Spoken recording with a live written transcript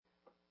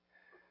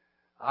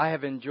I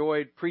have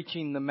enjoyed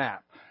preaching the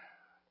map.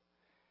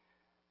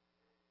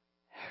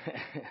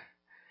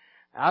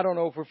 I don't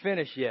know if we're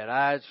finished yet.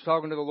 I was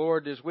talking to the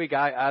Lord this week.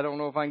 I don't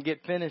know if I can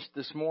get finished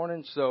this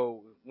morning,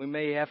 so we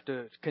may have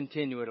to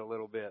continue it a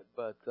little bit.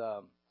 But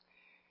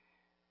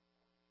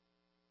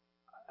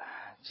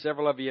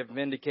several of you have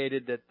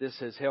indicated that this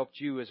has helped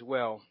you as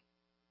well.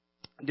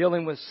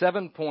 Dealing with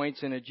 7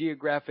 points in a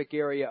geographic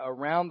area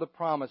around the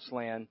Promised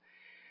Land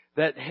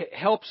that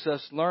helps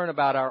us learn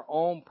about our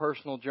own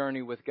personal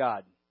journey with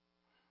God.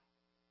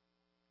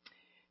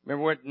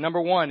 Remember what number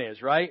 1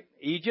 is, right?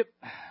 Egypt.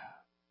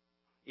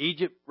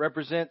 Egypt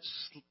represents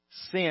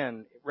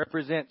sin,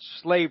 represents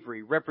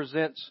slavery,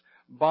 represents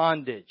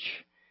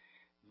bondage.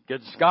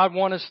 Does God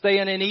want us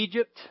staying in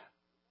Egypt?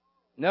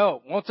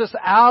 No. Wants us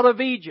out of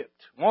Egypt.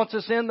 Wants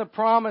us in the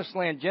Promised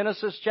Land.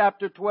 Genesis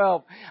chapter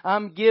 12.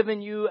 I'm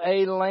giving you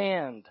a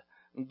land.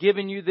 I'm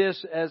giving you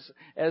this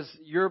as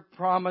your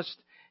promised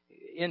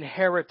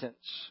inheritance.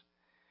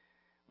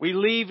 We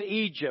leave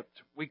Egypt.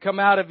 We come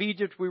out of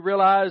Egypt. We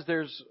realize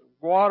there's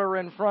water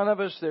in front of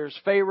us. There's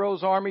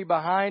Pharaoh's army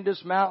behind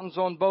us, mountains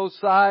on both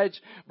sides.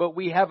 But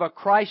we have a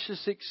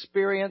crisis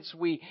experience.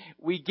 We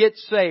get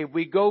saved.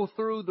 We go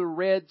through the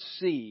Red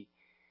Sea.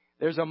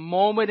 There's a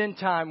moment in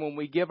time when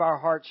we give our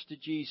hearts to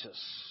Jesus.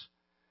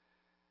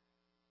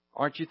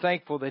 Aren't you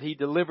thankful that He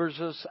delivers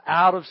us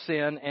out of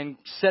sin and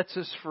sets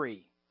us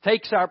free?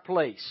 Takes our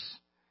place.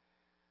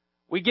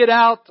 We get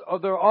out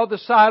of the other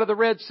side of the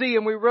Red Sea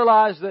and we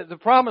realize that the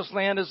Promised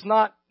Land is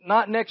not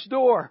next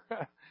door.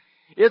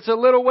 It's a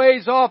little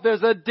ways off.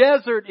 There's a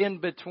desert in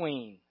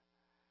between.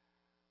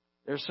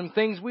 There's some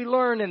things we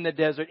learn in the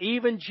desert.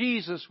 Even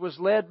Jesus was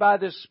led by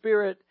the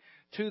Spirit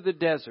to the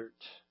desert.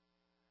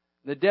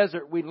 In the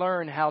desert we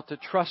learn how to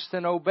trust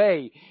and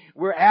obey.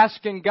 We're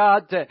asking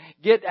God to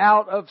get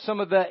out of some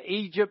of the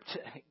Egypt.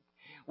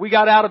 We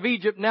got out of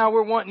Egypt. Now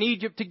we're wanting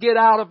Egypt to get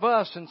out of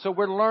us. And so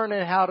we're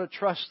learning how to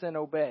trust and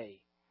obey.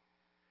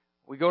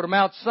 We go to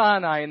Mount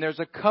Sinai and there's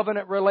a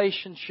covenant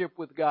relationship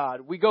with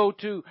God. We go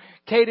to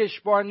Kadesh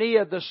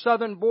Barnea, the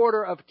southern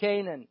border of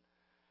Canaan.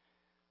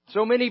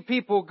 So many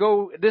people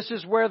go, this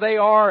is where they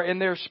are in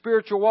their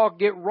spiritual walk,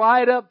 get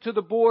right up to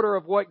the border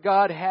of what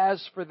God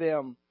has for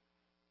them.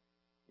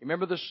 You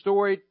remember the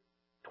story?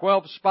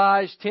 12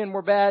 spies, 10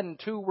 were bad and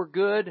 2 were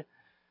good.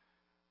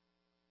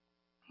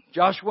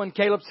 Joshua and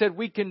Caleb said,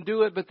 we can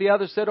do it, but the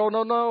others said, oh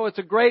no, it's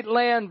a great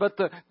land, but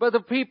the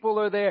people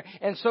are there.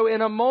 And so in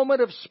a moment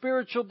of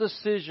spiritual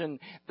decision,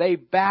 they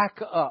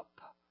back up.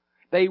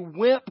 They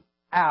wimp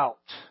out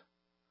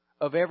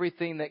of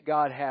everything that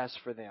God has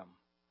for them.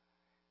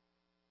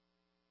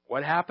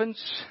 What happens?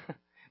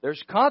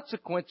 There's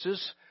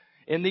consequences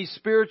in these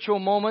spiritual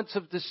moments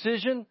of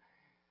decision.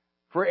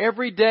 For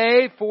every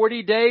day,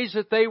 40 days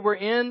that they were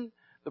in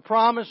the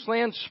Promised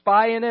Land,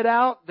 spying it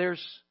out,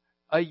 there's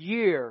a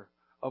year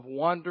of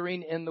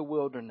wandering in the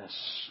wilderness,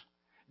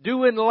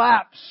 doing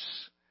laps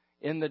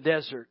in the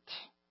desert.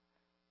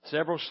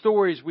 Several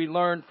stories we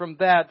learned from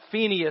that.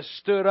 Phinehas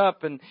stood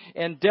up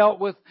and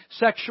dealt with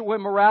sexual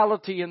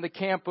immorality in the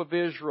camp of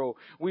Israel.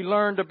 We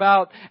learned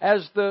about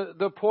as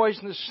the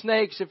poisonous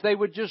snakes, if they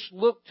would just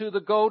look to the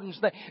golden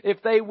snake,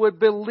 if they would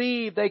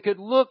believe, they could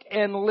look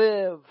and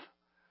live.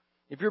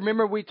 If you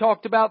remember, we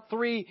talked about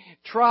 3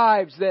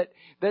 tribes that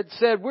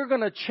said, we're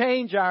going to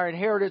change our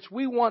inheritance.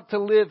 We want to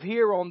live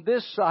here on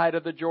this side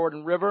of the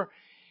Jordan River.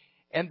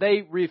 And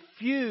they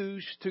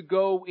refused to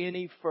go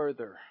any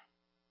further.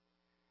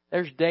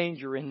 There's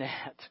danger in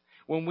that.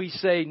 When we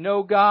say,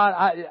 no,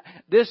 God,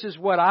 this is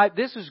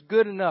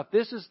good enough.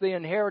 This is the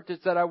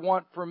inheritance that I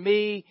want for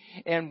me.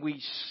 And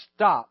we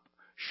stop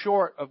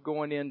short of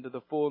going into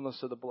the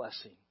fullness of the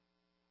blessing.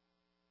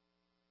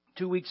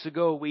 2 weeks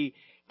ago, we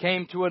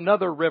came to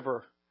another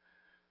river.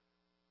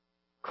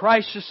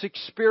 Crisis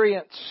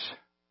experience.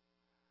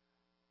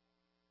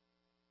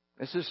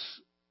 This is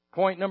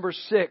point number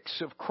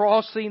 6 of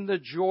crossing the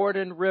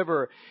Jordan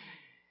River.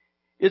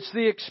 It's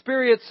the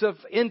experience of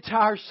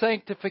entire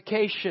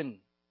sanctification.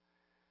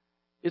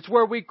 It's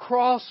where we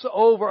cross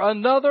over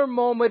another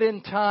moment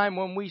in time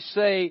when we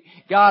say,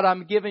 God,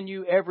 I'm giving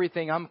you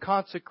everything. I'm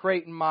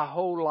consecrating my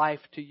whole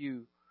life to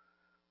you.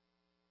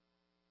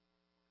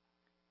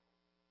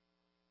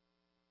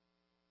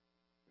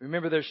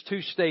 Remember, there's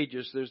 2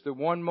 stages. There's the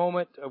one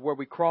moment where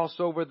we cross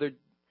over the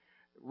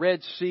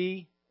Red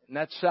Sea, and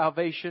that's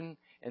salvation.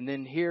 And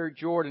then here,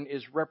 Jordan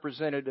is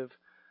representative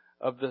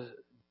of the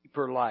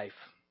deeper life.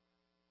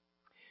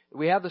 Do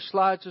we have the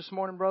slides this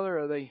morning, brother?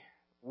 Are they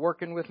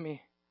working with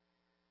me?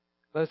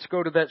 Let's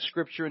go to that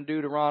scripture in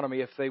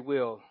Deuteronomy, if they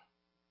will.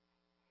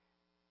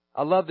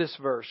 I love this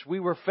verse. We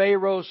were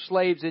Pharaoh's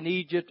slaves in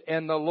Egypt,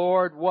 and the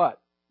Lord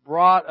what?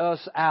 Brought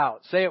us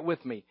out. Say it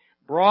with me.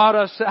 Brought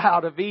us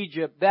out of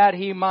Egypt that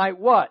He might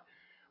what?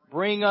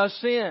 Bring us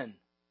in.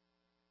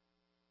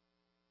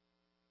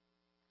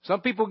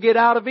 Some people get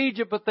out of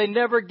Egypt, but they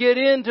never get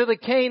into the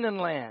Canaan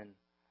land.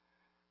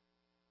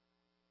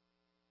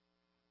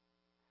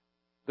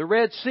 The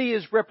Red Sea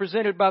is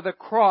represented by the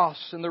cross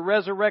and the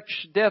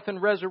resurrection, death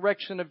and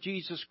resurrection of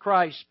Jesus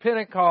Christ.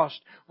 Pentecost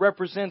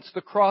represents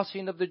the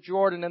crossing of the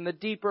Jordan and the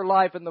deeper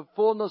life and the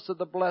fullness of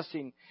the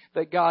blessing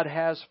that God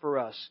has for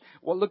us.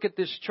 Well, look at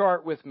this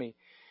chart with me.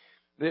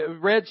 The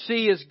Red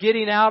Sea is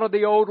getting out of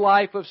the old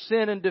life of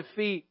sin and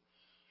defeat.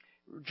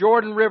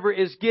 Jordan River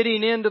is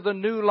getting into the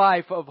new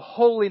life of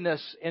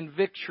holiness and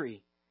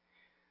victory.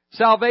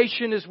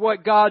 Salvation is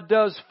what God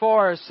does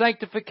for us.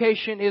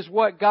 Sanctification is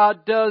what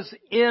God does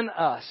in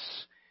us.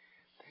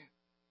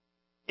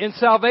 In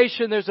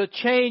salvation, there's a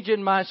change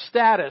in my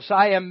status.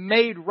 I am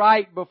made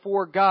right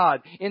before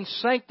God. In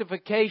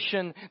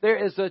sanctification,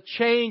 there is a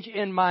change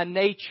in my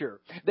nature.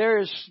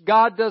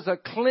 God does a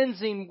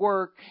cleansing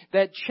work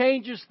that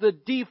changes the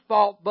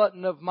default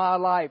button of my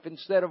life.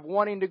 Instead of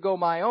wanting to go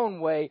my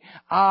own way,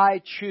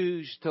 I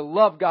choose to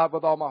love God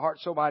with all my heart,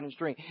 soul, mind, and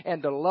strength,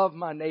 and to love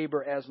my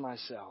neighbor as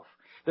myself.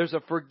 There's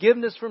a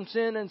forgiveness from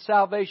sin in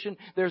salvation.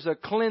 There's a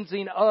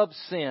cleansing of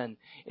sin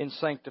in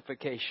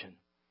sanctification.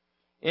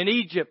 In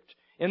Egypt,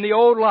 in the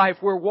old life,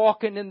 we're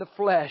walking in the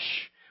flesh.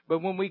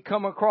 But when we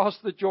come across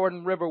the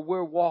Jordan River,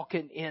 we're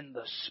walking in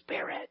the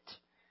Spirit.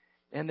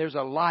 And there's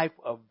a life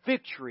of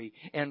victory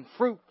and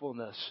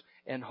fruitfulness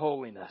and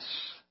holiness.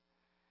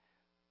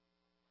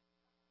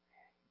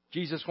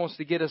 Jesus wants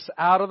to get us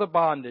out of the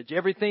bondage,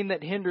 everything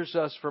that hinders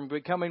us from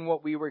becoming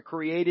what we were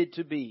created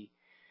to be.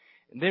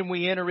 And then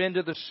we enter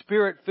into the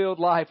Spirit-filled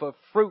life of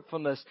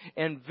fruitfulness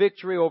and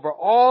victory over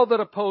all that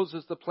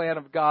opposes the plan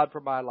of God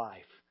for my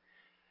life.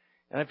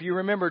 And if you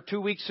remember 2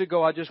 weeks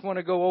ago, I just want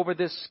to go over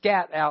this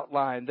SCAT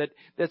outline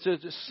that's a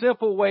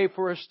simple way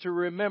for us to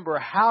remember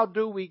how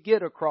do we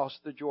get across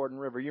the Jordan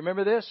River. You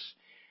remember this?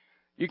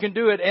 You can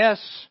do it. S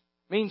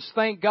means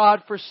thank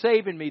God for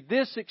saving me.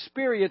 This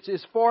experience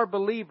is for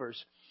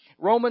believers.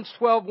 Romans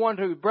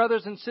 12:1-2,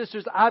 brothers and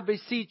sisters, I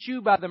beseech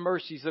you by the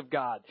mercies of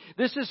God.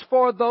 This is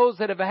for those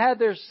that have had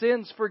their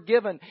sins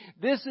forgiven.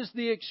 This is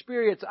the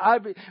experience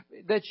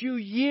that you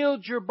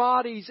yield your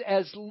bodies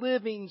as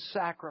living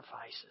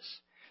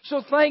sacrifices.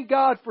 So thank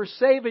God for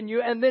saving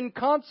you and then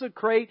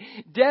consecrate,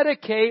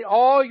 dedicate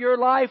all your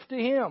life to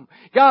Him.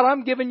 God,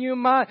 I'm giving you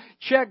my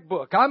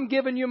checkbook. I'm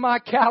giving you my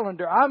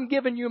calendar. I'm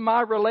giving you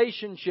my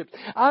relationships.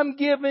 I'm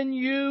giving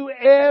you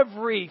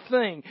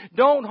everything.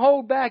 Don't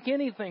hold back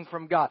anything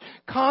from God.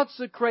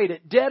 Consecrate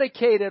it.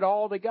 Dedicate it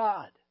all to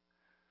God.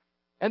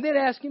 And then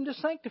ask Him to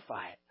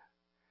sanctify it.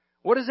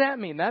 What does that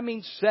mean? That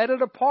means set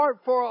it apart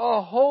for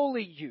a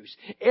holy use.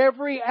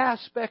 Every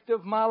aspect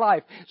of my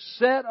life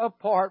set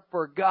apart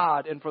for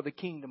God and for the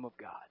kingdom of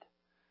God.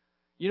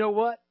 You know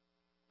what?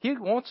 He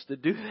wants to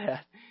do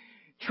that.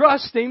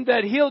 Trust Him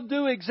that He'll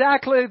do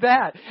exactly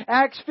that.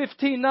 Acts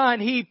 15:9,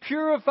 He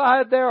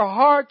purified their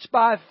hearts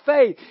by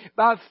faith.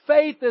 By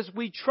faith as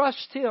we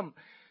trust Him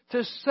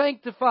to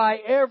sanctify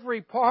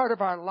every part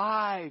of our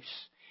lives.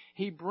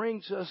 He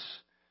brings us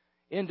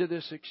into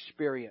this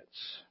experience.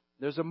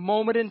 There's a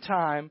moment in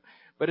time,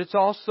 but it's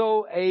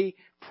also a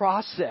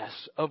process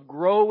of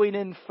growing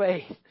in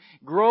faith,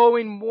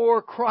 growing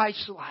more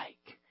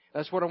Christ-like.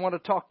 That's what I want to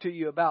talk to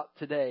you about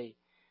today.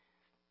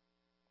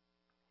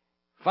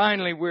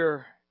 Finally,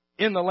 we're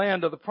in the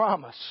land of the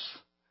promise.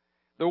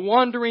 The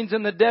wanderings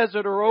in the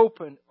desert are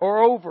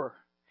over.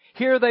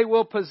 Here they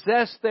will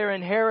possess their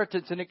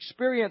inheritance and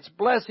experience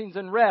blessings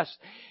and rest.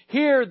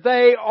 Here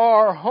they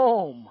are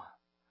home.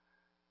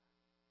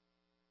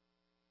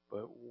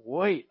 But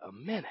wait a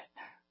minute.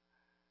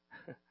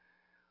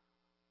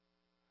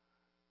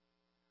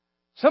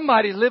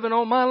 Somebody's living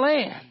on my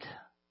land.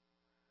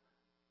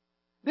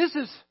 This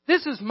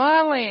is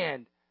my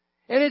land.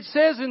 And it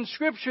says in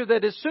Scripture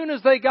that as soon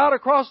as they got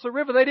across the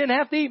river, they didn't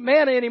have to eat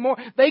manna anymore.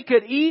 They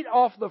could eat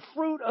off the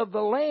fruit of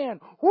the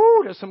land.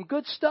 Whoo, there's some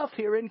good stuff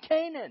here in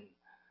Canaan.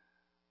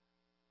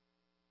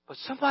 But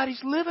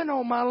somebody's living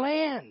on my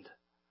land.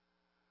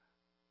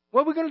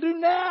 What are we going to do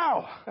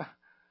now?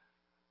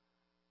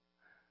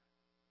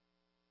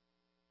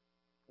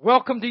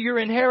 Welcome to your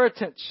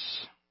inheritance.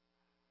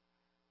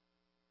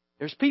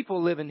 There's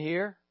people living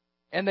here,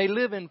 and they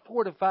live in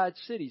fortified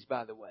cities,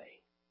 by the way.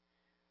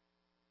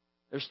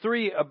 There's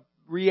three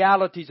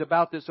realities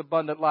about this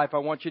abundant life I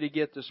want you to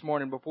get this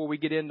morning before we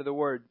get into the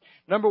Word.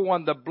 Number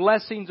one, the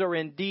blessings are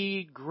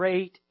indeed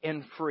great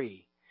and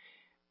free.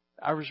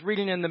 I was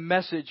reading in the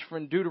Message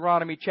from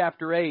Deuteronomy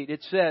chapter 8.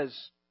 It says,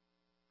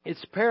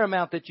 it's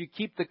paramount that you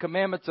keep the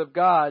commandments of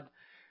God,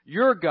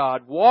 your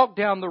God. Walk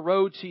down the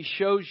roads He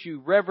shows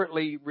you.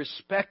 Reverently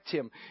respect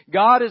Him.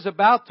 God is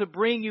about to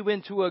bring you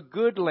into a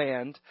good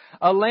land,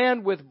 a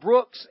land with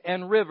brooks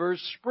and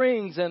rivers,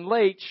 springs and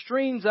lakes,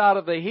 streams out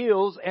of the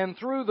hills and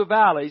through the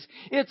valleys.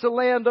 It's a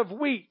land of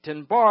wheat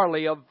and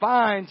barley, of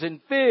vines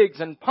and figs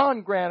and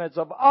pomegranates,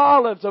 of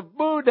olives, of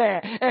boudin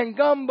and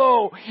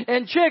gumbo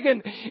and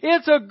chicken.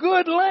 It's a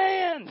good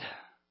land.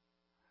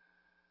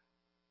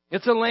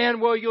 It's a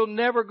land where you'll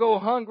never go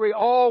hungry,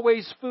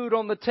 always food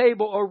on the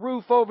table, a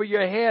roof over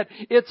your head.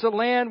 It's a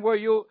land where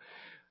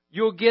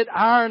you'll get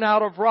iron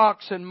out of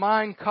rocks and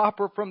mine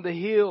copper from the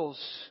hills.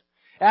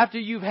 After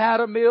you've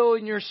had a meal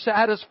and you're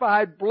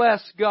satisfied,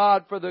 bless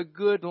God for the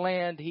good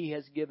land He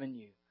has given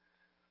you.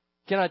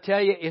 Can I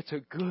tell you, it's a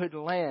good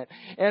land.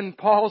 And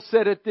Paul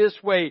said it this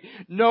way,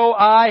 no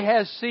eye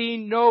has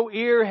seen, no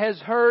ear has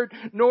heard,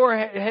 nor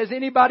has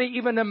anybody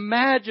even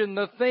imagined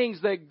the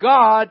things that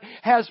God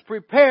has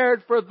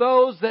prepared for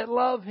those that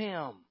love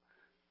Him.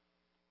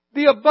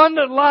 The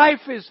abundant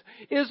life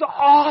is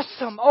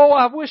awesome. Oh,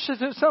 I wish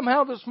that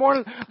somehow this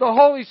morning the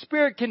Holy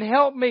Spirit can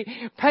help me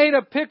paint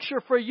a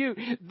picture for you.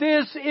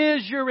 This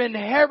is your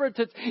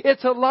inheritance.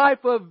 It's a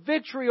life of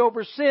victory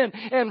over sin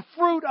and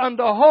fruit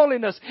unto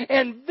holiness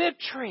and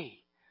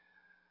victory.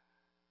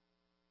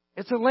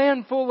 It's a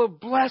land full of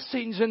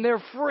blessings and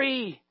they're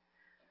free.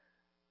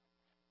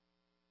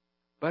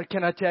 But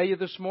can I tell you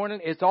this morning,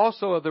 it's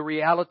also the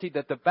reality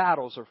that the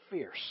battles are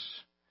fierce.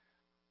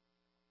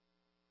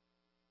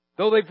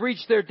 Though they've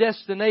reached their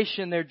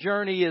destination, their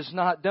journey is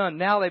not done.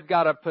 Now they've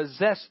got to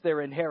possess their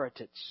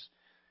inheritance.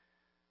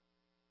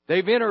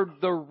 They've entered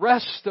the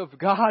rest of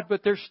God,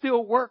 but there's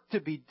still work to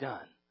be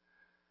done.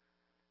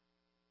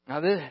 Now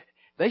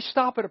they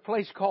stop at a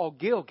place called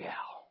Gilgal.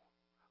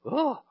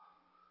 Oh,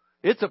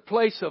 it's a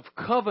place of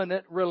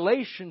covenant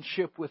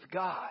relationship with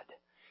God.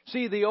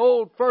 See, the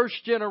old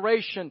first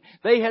generation,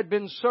 they had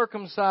been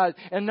circumcised.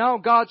 And now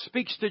God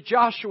speaks to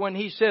Joshua and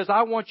He says,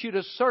 I want you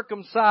to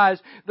circumcise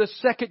the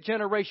second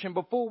generation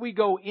before we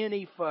go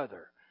any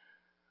further.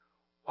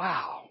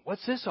 Wow,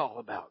 what's this all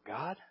about,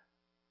 God?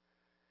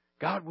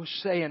 God was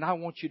saying, I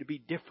want you to be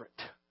different.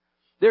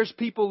 There's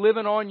people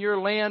living on your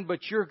land, but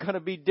you're going to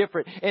be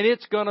different. And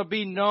it's going to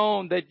be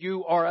known that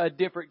you are a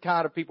different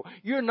kind of people.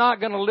 You're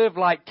not going to live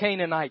like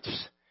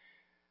Canaanites.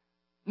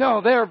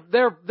 No,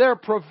 they're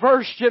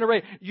perverse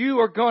generation. You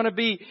are going to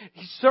be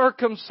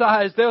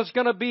circumcised. There's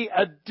going to be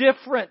a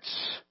difference,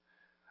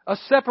 a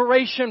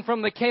separation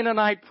from the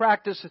Canaanite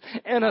practices,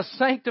 and a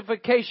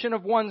sanctification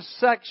of one's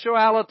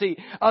sexuality,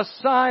 a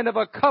sign of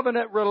a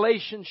covenant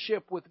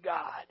relationship with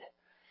God.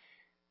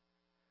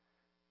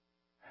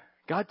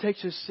 God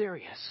takes us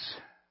serious.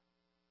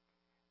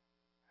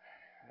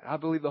 I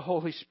believe the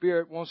Holy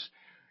Spirit wants.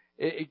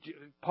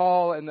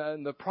 Paul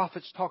and the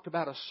prophets talked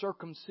about a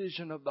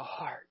circumcision of the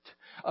heart,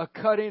 a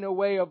cutting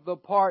away of the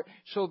part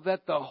so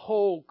that the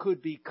whole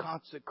could be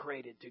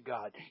consecrated to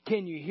God.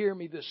 Can you hear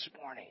me this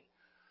morning?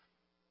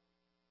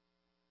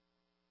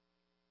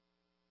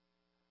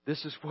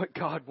 This is what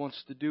God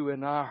wants to do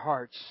in our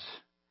hearts.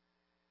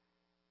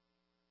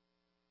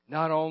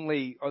 Not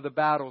only are the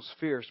battles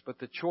fierce, but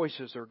the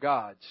choices are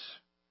God's.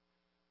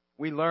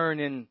 We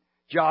learn in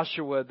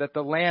Joshua that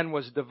the land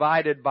was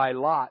divided by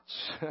lots.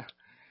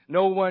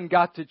 No one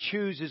got to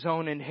choose his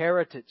own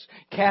inheritance.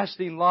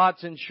 Casting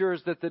lots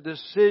ensures that the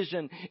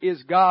decision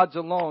is God's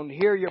alone.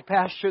 Hear your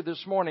pastor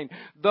this morning.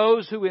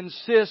 Those who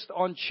insist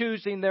on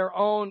choosing their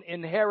own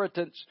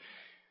inheritance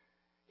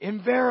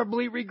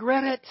invariably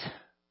regret it.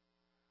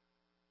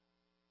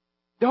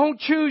 Don't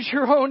choose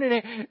your own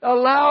inheritance.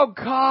 Allow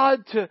God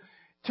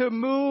to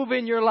move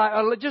in your life.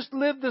 Just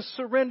live the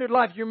surrendered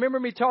life. You remember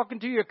me talking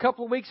to you a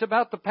couple of weeks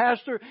about the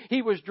pastor?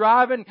 He was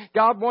driving.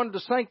 God wanted to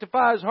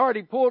sanctify his heart.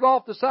 He pulled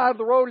off the side of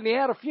the road and he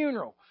had a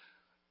funeral.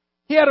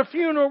 He had a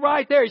funeral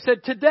right there. He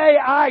said, today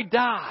I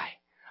die.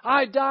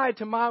 I die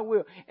to my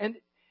will. And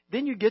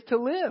then you get to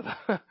live.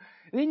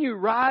 Then you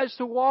rise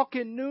to walk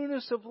in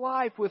newness of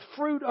life with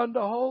fruit unto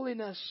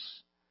holiness.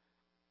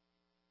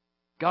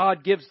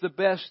 God gives the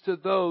best to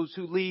those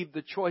who leave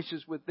the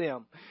choices with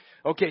them.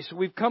 Okay, so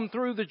we've come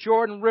through the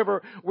Jordan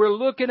River. We're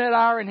looking at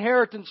our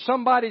inheritance.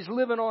 Somebody's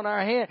living on our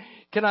hand.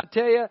 Can I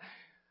tell you,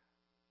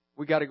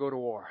 we got to go to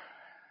war.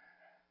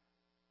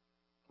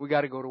 We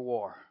got to go to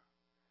war.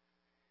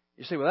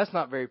 You say, well, that's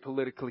not very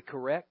politically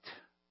correct.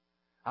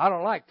 I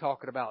don't like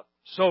talking about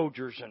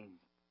soldiers and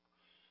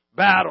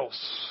battles.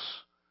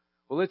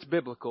 Well, it's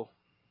biblical.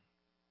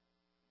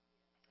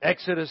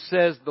 Exodus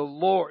says the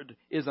Lord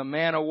is a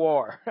man of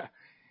war.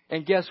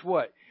 And guess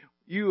what?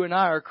 You and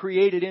I are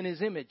created in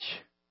His image.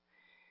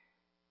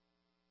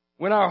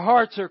 When our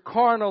hearts are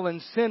carnal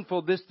and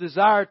sinful, this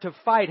desire to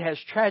fight has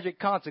tragic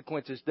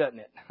consequences, doesn't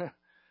it?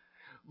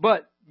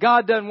 But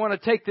God doesn't want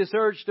to take this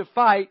urge to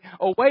fight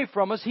away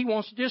from us. He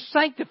wants to just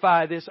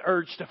sanctify this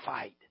urge to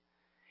fight.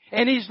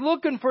 And He's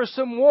looking for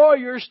some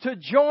warriors to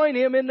join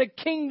Him in the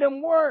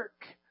kingdom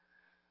work.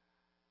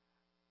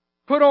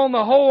 Put on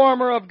the whole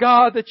armor of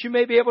God that you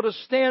may be able to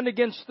stand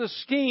against the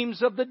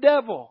schemes of the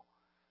devil.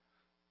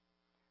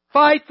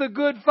 Fight the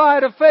good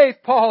fight of faith,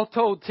 Paul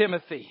told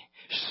Timothy.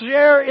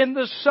 Share in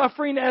the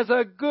suffering as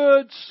a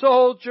good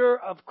soldier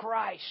of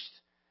Christ.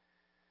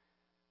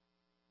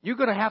 You're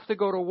going to have to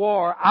go to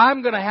war.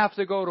 I'm going to have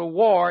to go to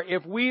war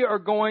if we are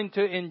going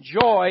to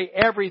enjoy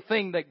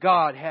everything that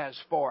God has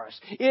for us.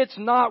 It's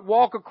not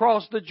walk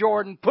across the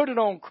Jordan, put it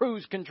on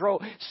cruise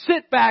control,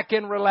 sit back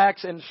and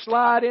relax and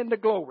slide into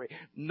glory.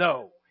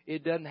 No,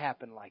 it doesn't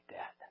happen like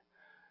that.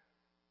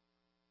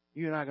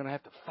 You and I are going to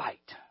have to fight.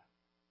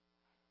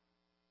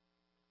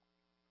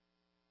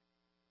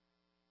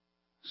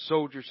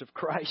 Soldiers of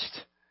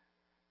Christ.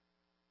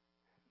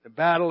 The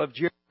Battle of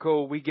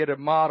Jericho, we get a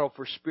model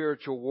for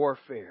spiritual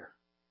warfare.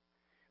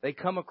 They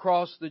come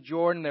across the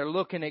Jordan, they're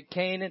looking at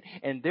Canaan,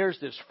 and there's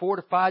this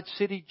fortified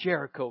city,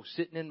 Jericho,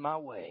 sitting in my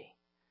way.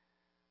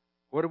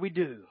 What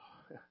do?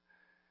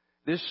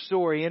 This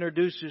story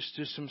introduces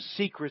to some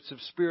secrets of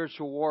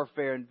spiritual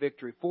warfare and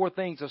victory. 4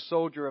 things a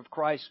soldier of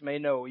Christ may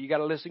know. You got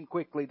to listen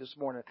quickly this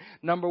morning.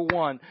 Number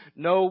 1,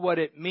 know what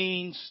it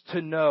means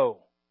to know.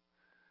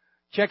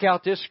 Check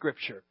out this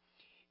scripture.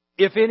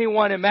 If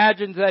anyone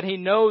imagines that he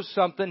knows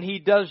something he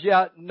does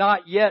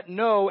not yet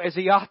know as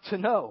he ought to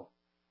know.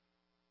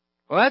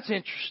 Well, that's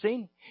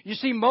interesting. You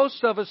see,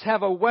 most of us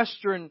have a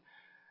Western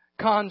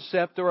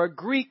concept or a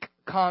Greek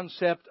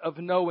concept of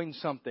knowing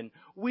something.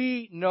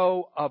 We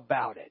know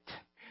about it.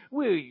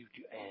 We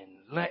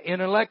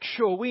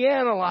intellectual. We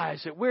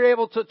analyze it. We're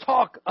able to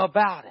talk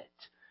about it.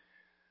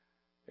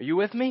 Are you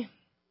with me?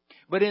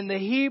 But in the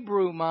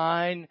Hebrew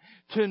mind,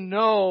 to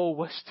know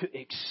was to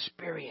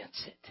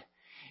experience it.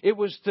 It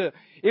was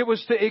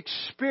to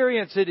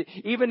experience it.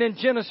 Even in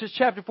Genesis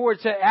chapter 4,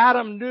 it said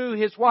Adam knew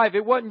his wife.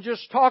 It wasn't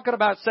just talking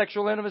about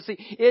sexual intimacy.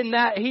 In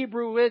that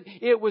Hebrew,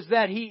 it was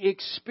that he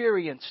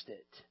experienced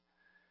it.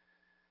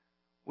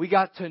 We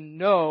got to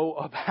know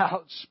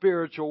about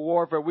spiritual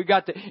warfare. We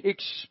got to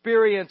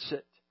experience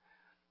it.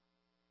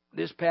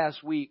 This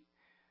past week,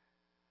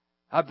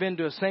 I've been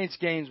to a Saints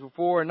games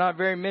before, and not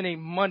very many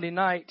Monday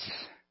nights.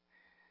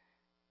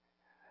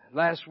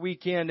 Last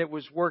weekend, it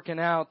was working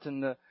out,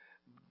 and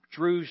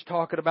Drew's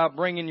talking about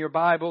bringing your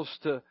Bibles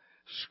to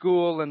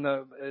school and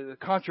the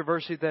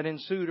controversy that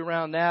ensued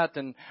around that,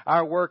 and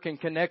our work in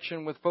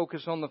connection with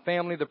Focus on the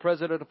Family. The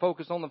president of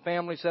Focus on the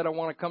Family said, I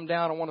want to come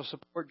down, I want to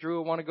support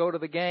Drew, I want to go to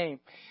the game.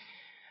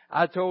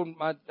 I told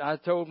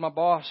my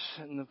boss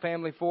in the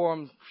family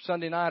forum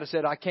Sunday night, I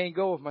said, I can't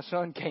go if my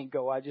son can't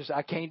go. I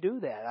can't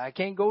do that. I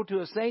can't go to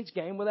a Saints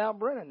game without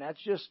Brennan.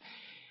 That's just,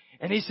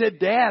 and he said,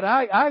 Dad,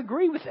 I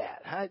agree with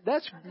that.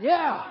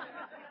 Yeah.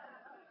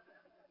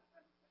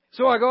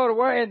 So I go to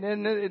work,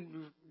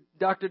 and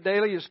Dr.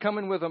 Daly is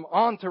coming with an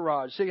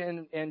entourage.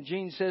 And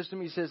Gene says to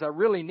me, he says, I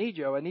really need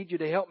you. I need you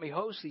to help me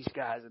host these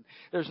guys. And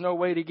there's no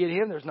way to get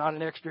in. There's not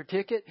an extra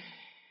ticket.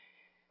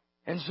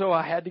 And so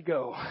I had to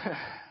go.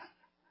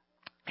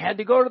 Had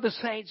to go to the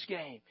Saints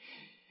game.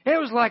 And it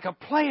was like a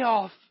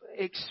playoff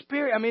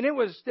experience. I mean, there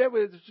was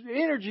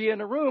energy in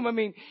the room. I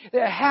mean,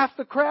 half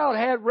the crowd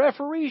had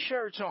referee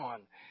shirts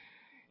on.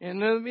 In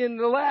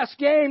the last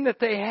game that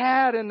they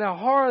had, and the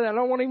horror, I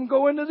don't want to even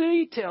go into the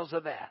details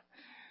of that.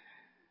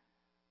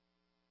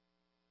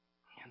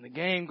 And the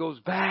game goes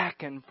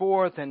back and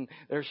forth, and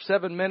there's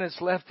 7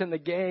 minutes left in the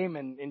game,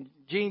 and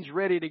Gene's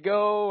ready to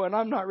go, and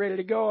I'm not ready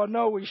to go. I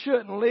know we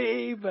shouldn't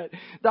leave, but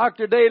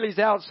Dr. Daly's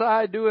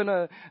outside doing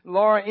a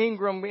Laura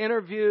Ingraham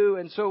interview,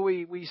 and so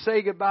we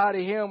say goodbye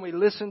to him. We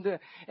listen to,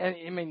 and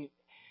I mean,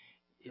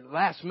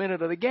 last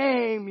minute of the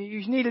game,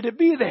 you needed to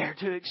be there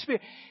to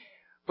experience.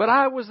 But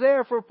I was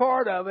there for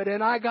part of it,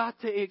 and I got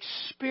to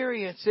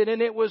experience it,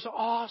 and it was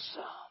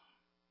awesome.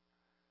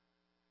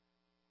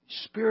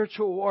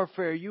 Spiritual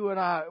warfare, you and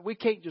I, we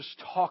can't just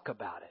talk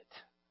about it.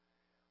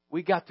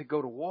 We got to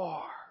go to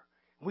war.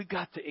 We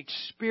got to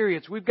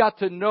experience. We've got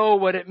to know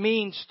what it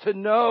means to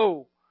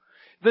know.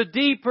 The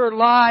deeper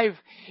life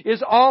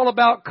is all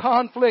about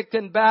conflict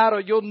and battle.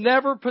 You'll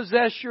never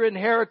possess your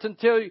inheritance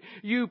until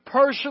you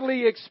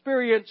personally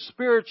experience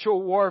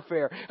spiritual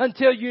warfare,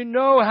 until you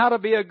know how to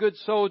be a good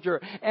soldier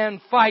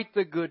and fight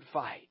the good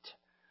fight.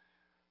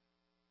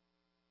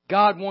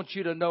 God wants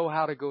you to know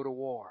how to go to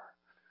war.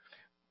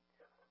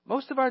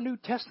 Most of our New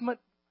Testament,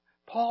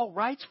 Paul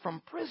writes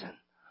from prison.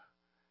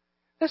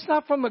 That's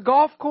not from the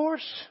golf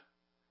course.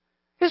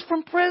 It's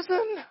from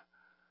prison.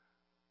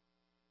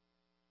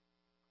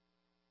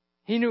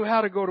 He knew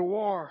how to go to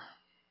war.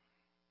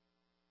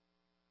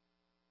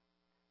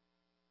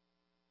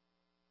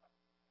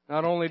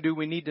 Not only do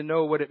we need to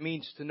know what it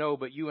means to know,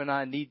 but you and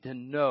I need to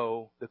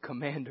know the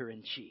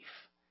Commander-in-Chief.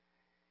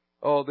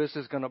 Oh, this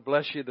is going to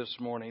bless you this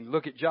morning.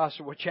 Look at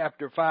Joshua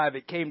chapter 5.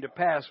 It came to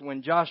pass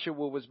when Joshua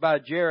was by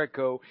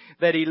Jericho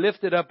that he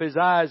lifted up his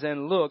eyes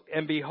and looked,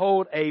 and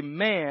behold, a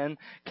man,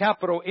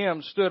 capital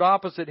M, stood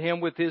opposite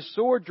him with his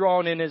sword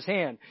drawn in his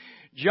hand.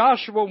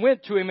 Joshua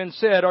went to him and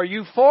said, Are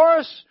you for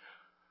us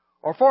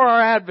or for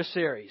our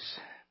adversaries?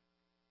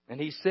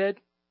 And he said,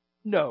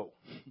 No.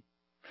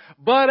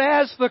 But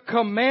as the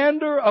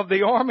commander of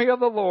the army of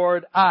the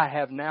Lord, I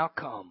have now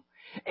come.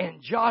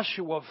 And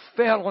Joshua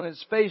fell on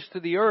his face to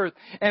the earth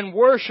and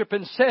worshiped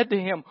and said to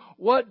him,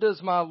 What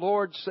does my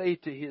Lord say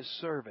to his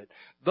servant?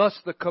 Thus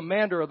the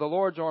commander of the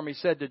Lord's army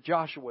said to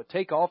Joshua,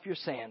 Take off your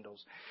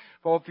sandals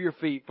off your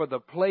feet, for the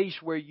place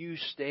where you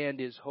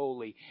stand is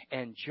holy.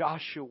 And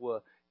Joshua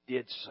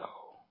did so.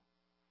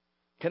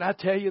 Can I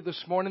tell you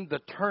this morning, the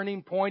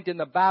turning point in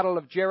the battle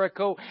of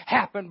Jericho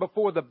happened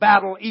before the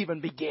battle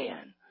even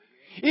began.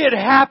 It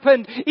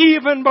happened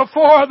even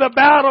before the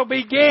battle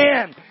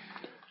began.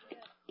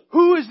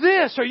 Who is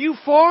this? Are you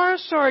for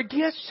us or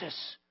against us?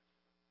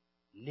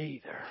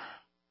 Neither.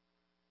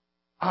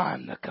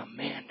 I'm the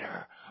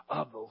commander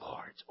of the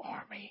Lord's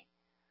army.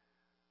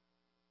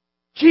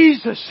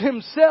 Jesus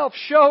Himself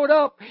showed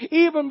up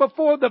even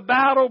before the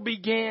battle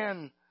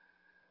began.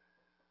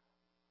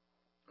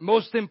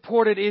 Most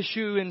important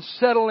issue in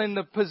settling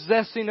the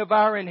possessing of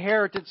our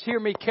inheritance, hear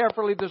me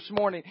carefully this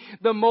morning,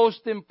 the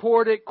most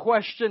important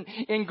question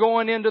in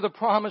going into the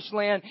promised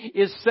land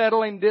is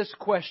settling this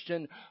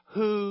question: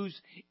 who's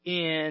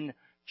in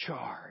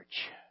charge?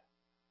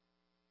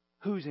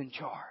 Who's in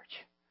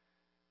charge?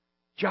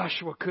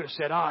 Joshua could have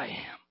said, I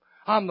am.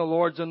 I'm the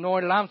Lord's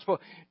anointed. I'm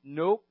supposed...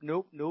 Nope.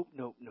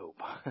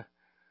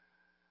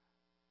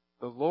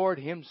 The Lord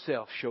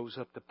Himself shows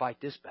up to fight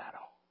this battle.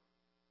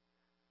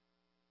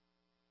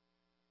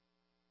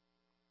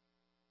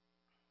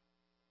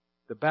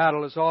 The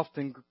battle is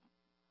often...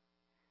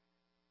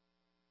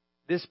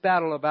 This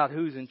battle about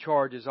who's in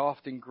charge is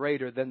often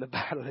greater than the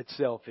battle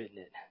itself, isn't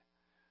it?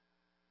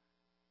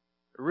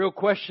 The real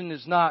question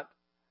is not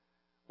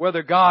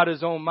whether God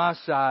is on my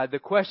side. The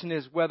question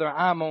is whether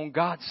I'm on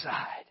God's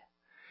side.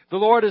 The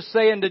Lord is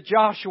saying to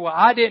Joshua,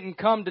 I didn't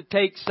come to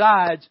take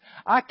sides.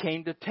 I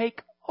came to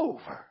take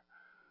over.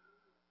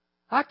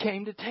 I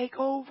came to take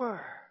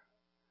over.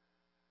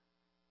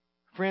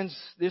 Friends,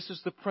 this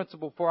is the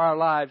principle for our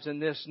lives in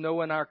this,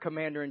 knowing our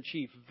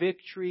Commander-in-Chief.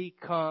 Victory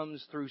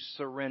comes through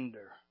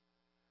surrender.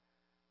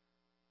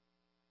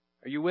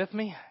 Are you with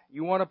me?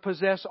 You want to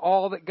possess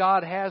all that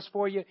God has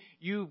for you?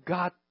 You've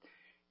got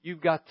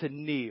to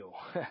kneel.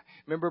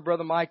 Remember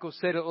Brother Michael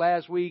said it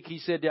last week? He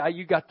said,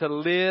 you got to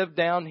live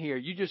down here.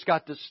 You just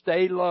got to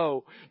stay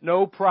low.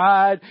 No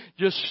pride.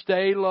 Just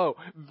stay low.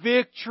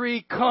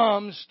 Victory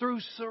comes through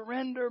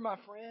surrender, my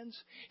friends.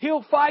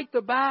 He'll fight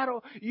the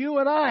battle. You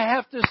and I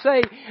have to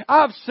say,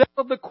 I've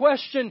settled the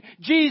question.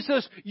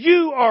 Jesus,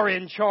 you are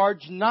in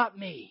charge, not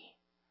me.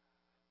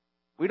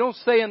 We don't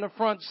stay in the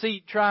front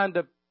seat trying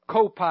to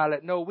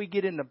co-pilot. No, we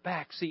get in the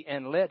back seat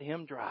and let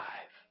Him drive.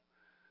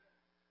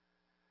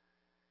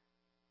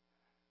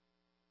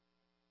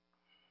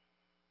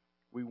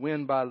 We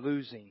win by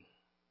losing.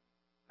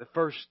 The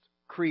first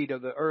creed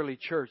of the early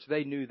church,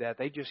 they knew that.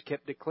 They just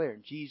kept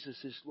declaring,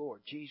 Jesus is Lord.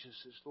 Jesus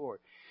is Lord.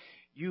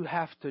 You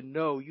have to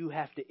know, you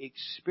have to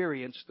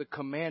experience the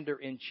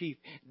Commander-in-Chief.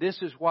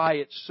 This is why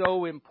it's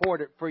so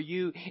important for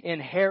you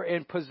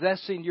in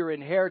possessing your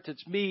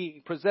inheritance,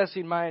 me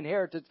possessing my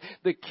inheritance.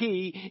 The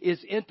key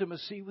is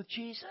intimacy with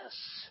Jesus.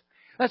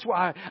 That's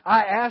why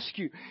I ask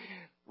you,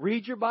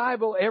 read your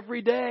Bible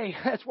every day.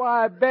 That's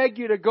why I beg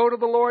you to go to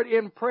the Lord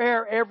in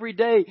prayer every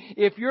day.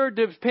 If you're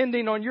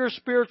depending on your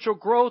spiritual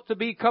growth to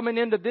be coming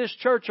into this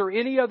church or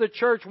any other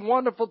church,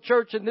 wonderful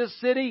church in this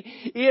city,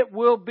 it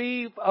will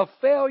be a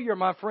failure,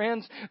 my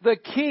friends. The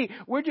key,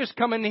 we're just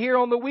coming here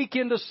on the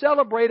weekend to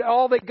celebrate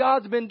all that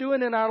God's been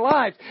doing in our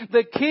lives.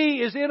 The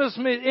key is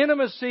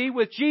intimacy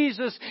with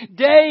Jesus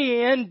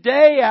day in,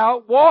 day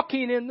out,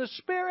 walking in the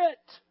Spirit.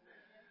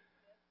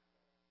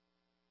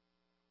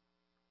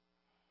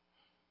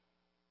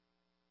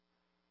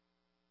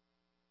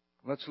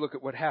 Let's look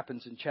at what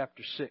happens in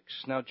chapter 6.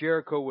 Now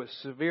Jericho was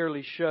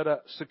securely shut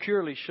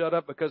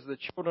up because of the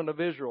children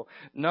of Israel.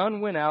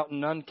 None went out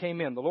and none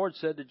came in. The Lord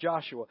said to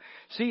Joshua,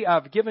 see,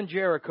 I've given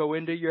Jericho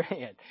into your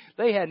hand.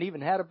 They hadn't even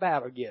had a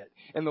battle yet.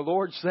 And the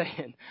Lord's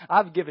saying,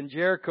 I've given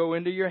Jericho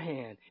into your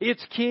hand.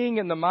 Its king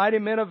and the mighty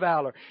men of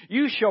valor.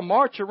 You shall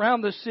march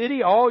around the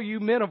city, all you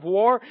men of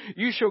war.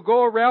 You shall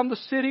go around the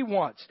city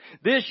once.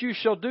 This you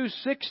shall do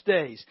 6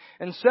 days.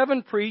 And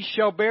 7 priests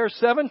shall bear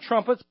 7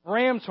 trumpets,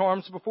 ram's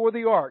horns before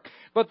the ark.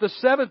 But the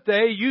 7th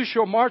day you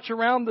shall march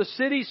around the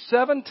city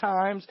 7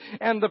 times,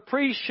 and the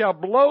priests shall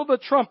blow the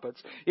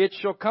trumpets. It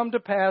shall come to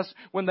pass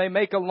when they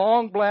make a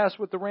long blast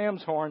with the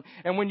ram's horn,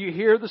 and when you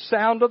hear the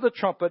sound of the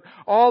trumpet,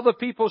 all the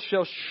people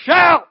shall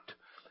shout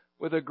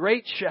with a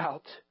great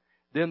shout.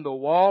 Then the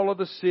wall of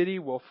the city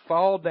will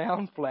fall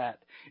down flat,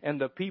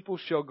 and the people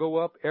shall go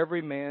up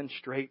every man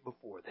straight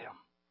before them.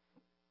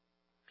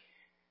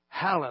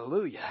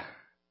 Hallelujah.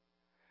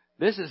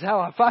 This is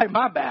how I fight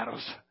my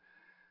battles.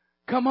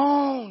 Come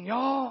on,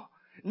 y'all.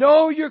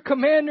 Know your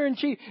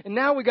Commander-in-Chief. And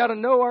now we got to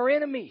know our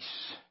enemies.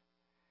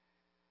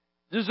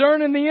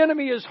 Discerning the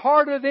enemy is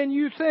harder than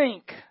you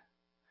think.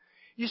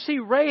 You see,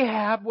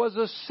 Rahab was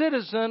a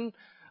citizen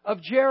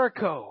of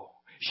Jericho.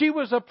 She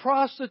was a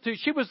prostitute.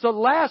 She was the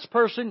last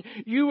person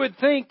you would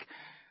think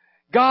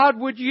God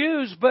would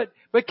use, but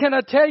can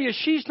I tell you,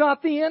 she's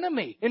not the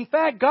enemy. In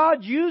fact,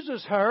 God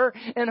uses her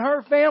and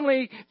her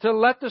family to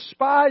let the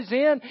spies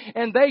in,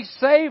 and they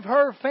save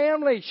her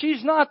family.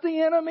 She's not the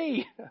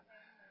enemy.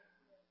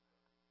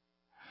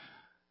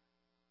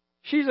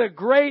 She's a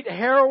great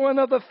heroine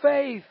of the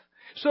faith.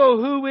 So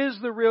who is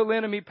the real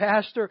enemy,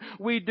 Pastor?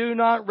 We do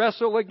not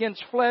wrestle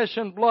against flesh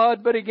and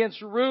blood, but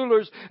against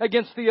rulers,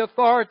 against the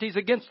authorities,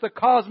 against the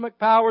cosmic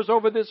powers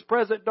over this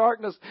present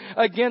darkness,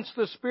 against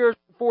the spiritual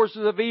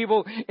forces of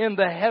evil in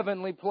the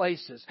heavenly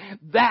places.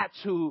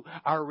 That's who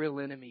our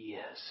real enemy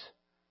is.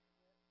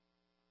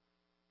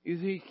 You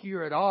think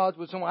you're at odds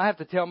with someone? I have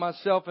to tell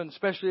myself, and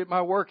especially at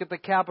my work at the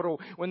Capitol,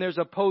 when there's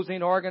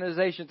opposing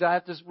organizations, I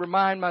have to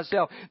remind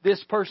myself,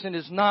 this person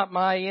is not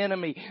my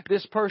enemy.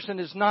 This person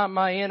is not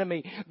my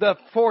enemy. The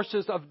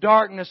forces of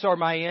darkness are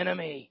my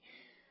enemy.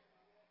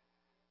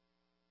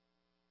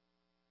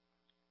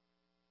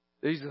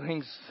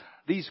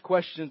 These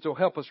questions will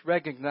help us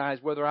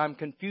recognize whether I'm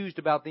confused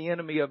about the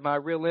enemy of my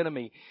real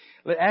enemy.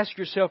 Ask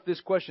yourself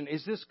this question: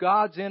 is this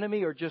God's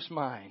enemy or just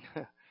mine?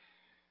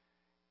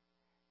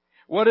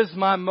 What is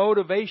my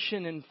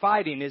motivation in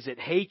fighting? Is it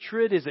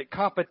hatred? Is it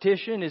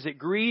competition? Is it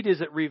greed? Is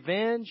it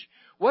revenge?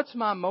 What's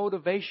my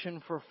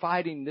motivation for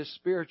fighting this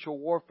spiritual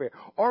warfare?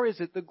 Or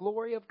is it the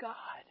glory of God?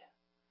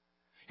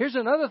 Here's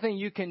another thing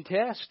you can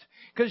test,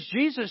 because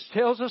Jesus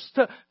tells us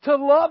to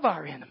love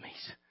our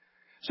enemies.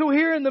 So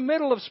here in the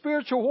middle of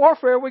spiritual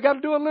warfare, we got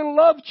to do a little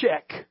love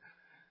check.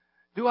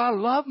 Do I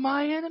love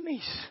my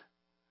enemies?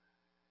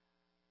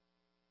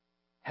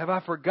 Have I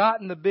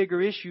forgotten the bigger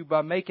issue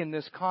by making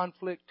this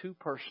conflict too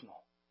personal?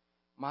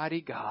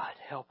 Mighty God,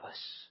 help us.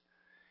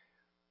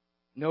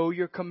 Know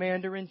your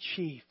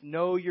commander-in-chief.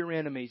 Know your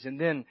enemies. And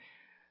then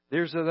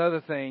there's another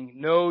thing.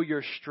 Know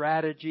your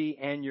strategy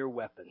and your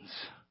weapons.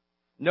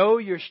 Know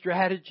your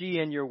strategy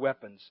and your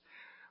weapons.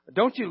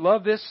 Don't you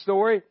love this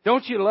story?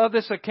 Don't you love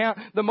this account?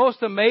 The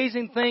most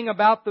amazing thing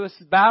about this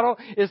battle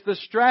is the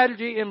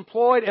strategy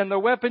employed and the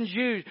weapons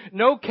used.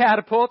 No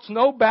catapults,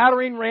 no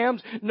battering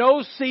rams,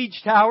 no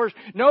siege towers,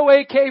 no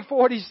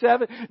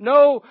AK-47,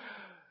 no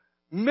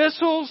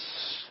missiles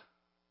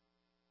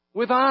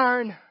with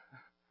iron.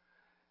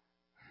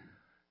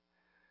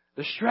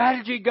 The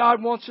strategy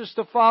God wants us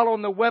to follow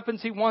and the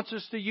weapons He wants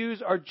us to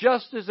use are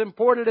just as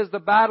important as the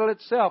battle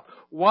itself.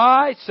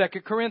 Why?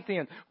 2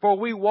 Corinthians. For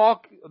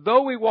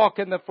though we walk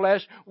in the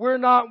flesh, we're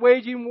not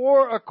waging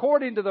war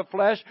according to the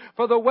flesh.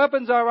 For the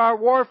weapons of our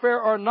warfare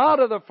are not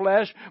of the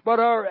flesh, but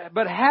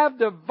have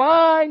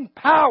divine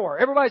power.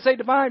 Everybody say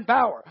divine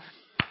power.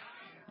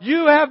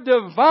 You have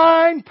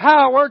divine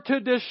power to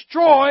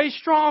destroy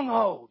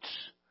strongholds.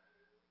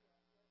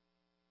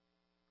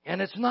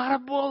 And it's not a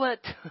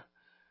bullet.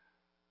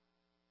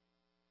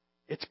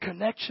 It's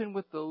connection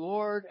with the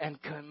Lord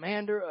and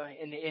commander,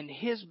 and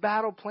His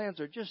battle plans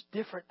are just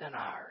different than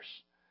ours.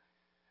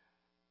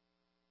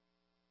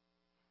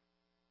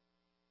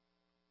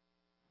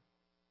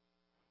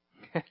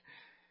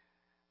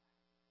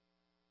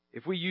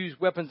 If we use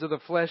weapons of the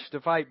flesh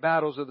to fight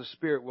battles of the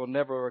Spirit, we'll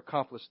never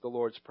accomplish the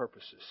Lord's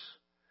purposes.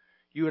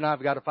 You and I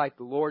have got to fight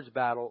the Lord's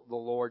battle the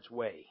Lord's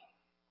way.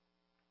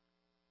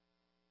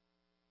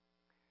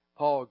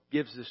 Paul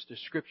gives this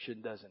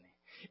description, doesn't he?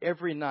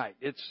 Every night.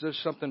 There's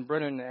something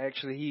Brennan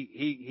actually,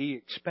 he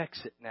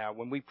expects it now.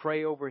 When we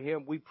pray over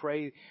him, we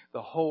pray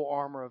the whole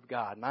armor of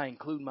God. And I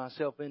include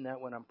myself in that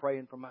when I'm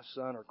praying for my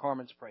son or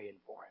Carmen's praying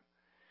for him.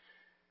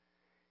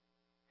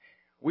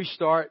 We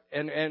start,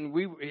 and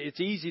it's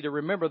easy to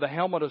remember the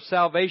helmet of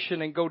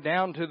salvation and go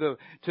down to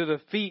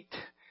the feet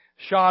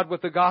shod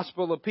with the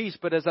gospel of peace.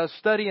 But as I was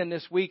studying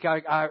this week,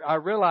 I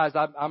realized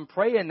I'm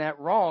praying that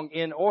wrong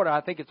in order.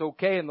 I think it's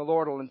okay and the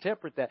Lord will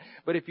interpret that.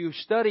 But if you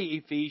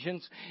study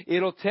Ephesians,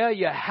 it'll tell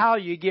you how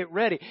you get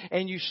ready.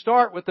 And you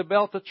start with the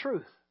belt of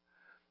truth.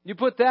 You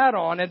put that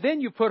on, and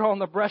then you put on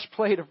the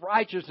breastplate of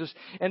righteousness.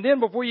 And then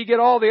before you get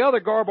all the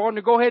other garb on,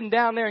 to go ahead and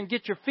down there and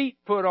get your feet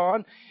put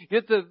on.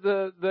 Get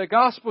the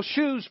gospel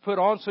shoes put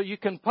on so you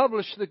can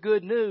publish the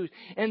good news.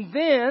 And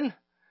then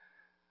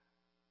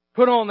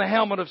put on the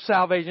helmet of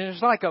salvation.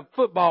 It's like a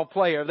football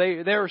player.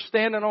 They're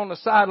standing on the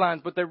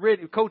sidelines, but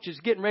coach is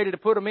getting ready to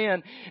put them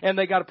in, and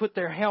they got to put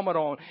their helmet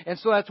on. And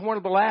so that's one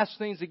of the last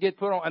things that get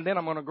put on. And then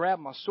I'm going to grab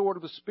my sword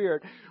of the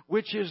Spirit,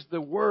 which is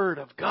the Word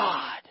of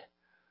God.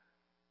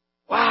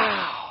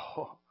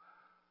 Wow!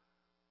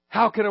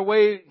 How can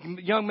a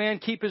young man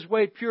keep his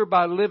way pure?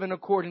 By living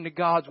according to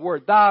God's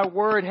Word. Thy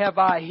Word have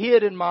I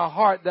hid in my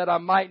heart that I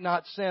might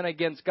not sin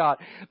against God.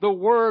 The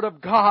Word of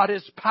God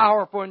is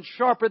powerful and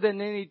sharper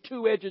than any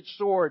two-edged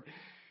sword,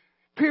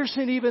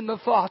 piercing even the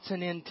thoughts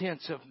and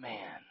intents of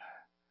man.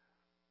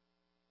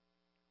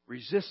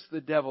 Resist the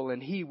devil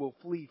and he will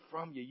flee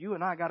from you. You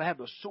and I got to have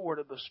the sword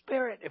of the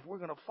Spirit if we're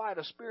going to fight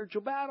a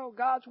spiritual battle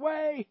God's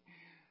way.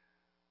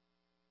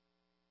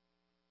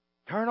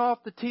 Turn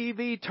off the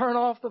TV, turn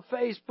off the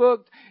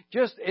Facebook,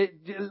 just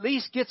at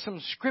least get some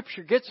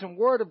scripture, get some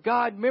Word of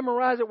God,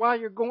 memorize it while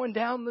you're going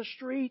down the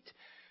street.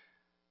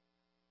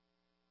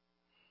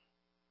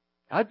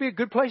 That'd be a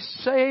good place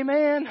to say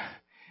amen.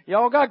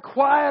 Y'all got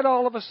quiet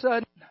all of a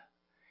sudden.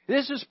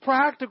 This is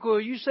practical.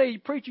 You say,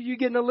 preacher, you're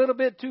getting a little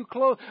bit too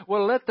close.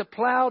 Well, let the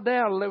plow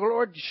down.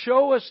 Lord,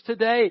 show us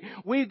today.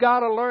 We've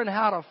got to learn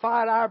how to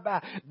fight our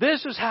battle.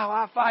 This is how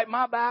I fight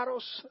my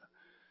battles.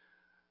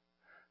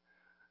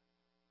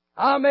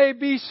 I may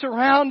be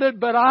surrounded,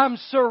 but I'm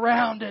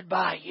surrounded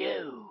by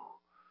you.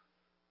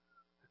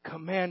 The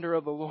commander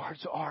of the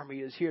Lord's army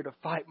is here to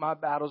fight my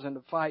battles and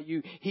to fight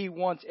you. He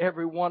wants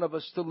every one of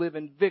us to live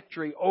in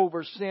victory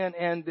over sin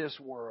and this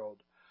world.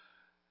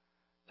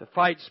 To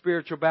fight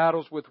spiritual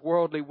battles with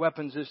worldly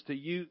weapons is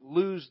to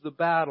lose the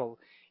battle,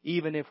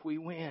 even if we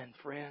win,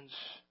 friends.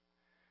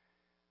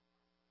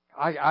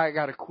 I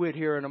got to quit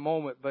here in a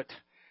moment, but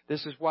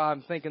this is why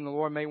I'm thinking the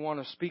Lord may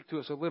want to speak to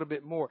us a little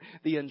bit more.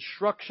 The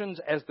instructions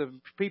as the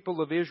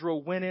people of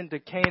Israel went into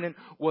Canaan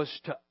was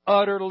to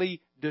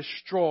utterly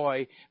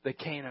destroy the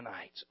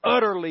Canaanites.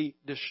 Utterly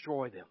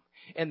destroy them.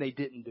 And they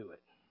didn't do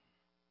it.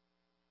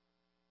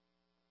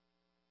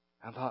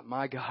 I thought,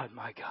 my God,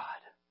 my God.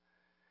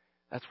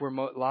 That's where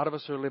a lot of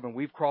us are living.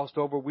 We've crossed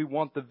over. We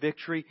want the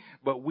victory,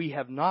 but we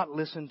have not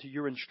listened to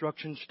your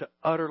instructions to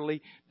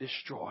utterly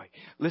destroy.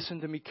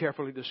 Listen to me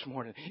carefully this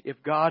morning.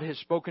 If God has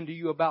spoken to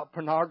you about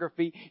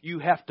pornography, you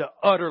have to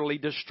utterly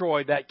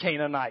destroy that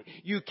Canaanite.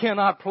 You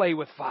cannot play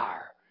with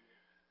fire.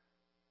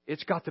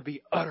 It's got to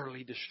be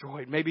utterly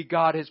destroyed. Maybe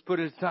God has put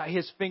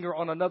His finger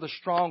on another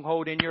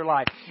stronghold in your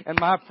life. And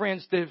my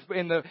friends,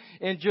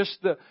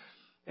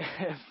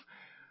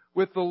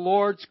 with the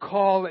Lord's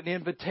call and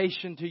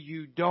invitation to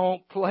you,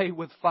 don't play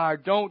with fire.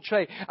 Don't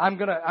say, I'm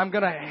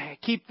gonna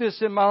keep this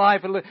in my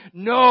life.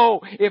 No,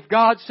 if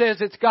God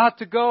says it's got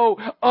to go,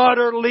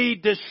 utterly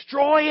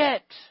destroy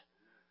it.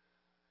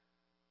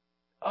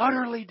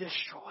 Utterly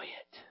destroy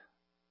it.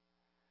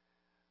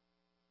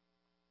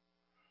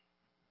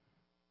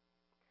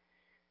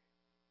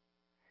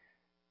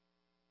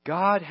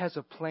 God has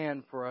a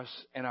plan for us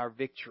and our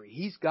victory.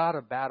 He's got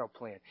a battle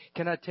plan.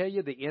 Can I tell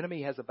you, the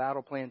enemy has a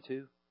battle plan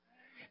too?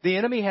 The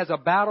enemy has a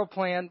battle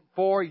plan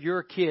for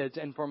your kids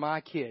and for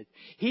my kids.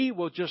 He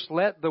will just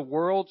let the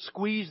world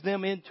squeeze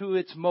them into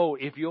its mold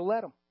if you'll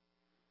let them.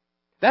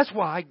 That's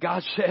why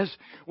God says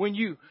when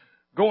you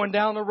going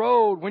down the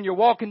road, when you're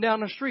walking down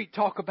the street,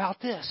 talk about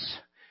this.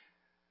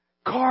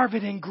 Carve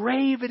it,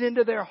 engrave it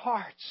into their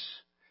hearts.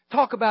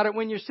 Talk about it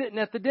when you're sitting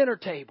at the dinner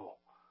table.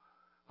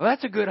 Well,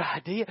 that's a good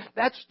idea.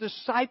 That's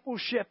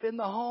discipleship in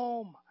the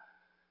home.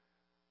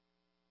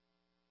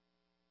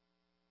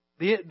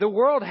 The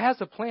world has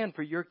a plan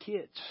for your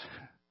kids.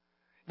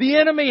 The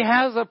enemy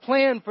has a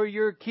plan for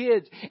your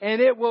kids,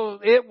 and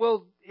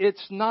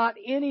it's not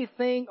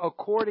anything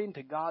according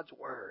to God's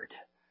Word.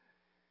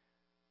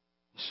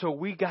 So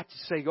we got to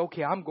say,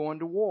 okay, I'm going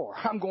to war.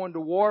 I'm going to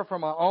war for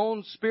my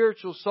own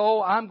spiritual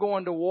soul. I'm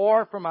going to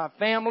war for my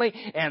family,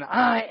 and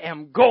I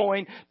am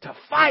going to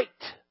fight.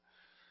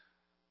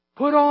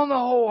 Put on the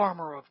whole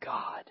armor of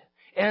God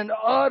and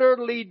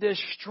utterly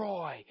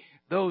destroy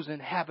those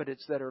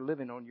inhabitants that are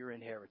living on your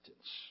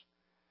inheritance.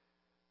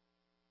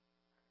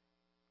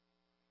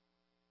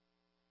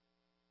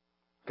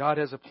 God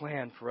has a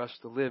plan for us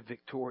to live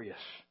victorious.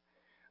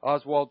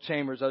 Oswald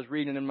Chambers, I was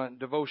reading in my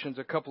devotions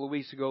a couple of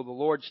weeks ago, the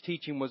Lord's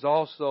teaching was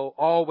also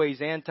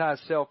always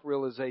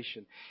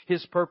anti-self-realization.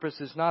 His purpose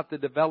is not the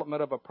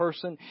development of a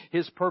person.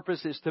 His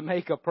purpose is to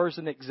make a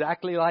person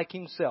exactly like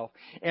Himself.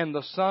 And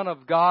the Son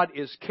of God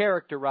is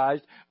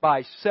characterized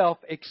by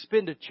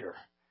self-expenditure.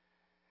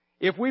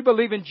 If we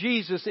believe in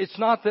Jesus, it's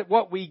not that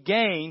what we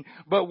gain,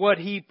 but what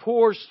He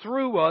pours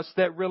through us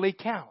that really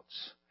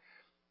counts.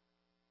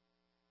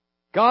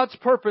 God's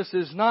purpose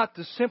is not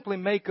to simply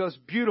make us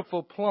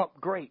beautiful, plump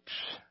grapes.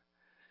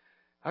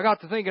 I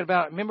got to thinking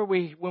about it. Remember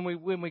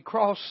when we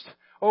crossed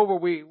over,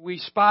 we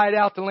spied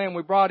out the land.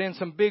 We brought in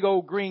some big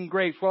old green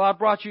grapes. Well, I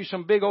brought you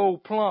some big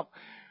old plump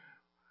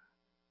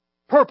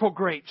purple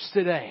grapes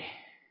today.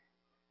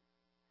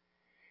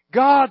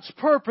 God's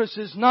purpose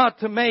is not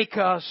to make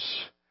us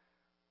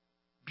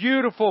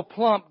beautiful,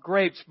 plump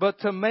grapes, but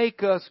to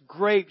make us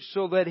grapes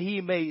so that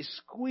He may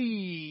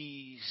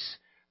squeeze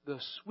the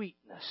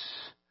sweetness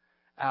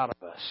out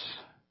of us.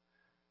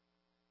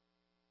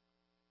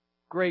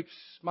 Grapes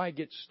might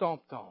get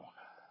stomped on.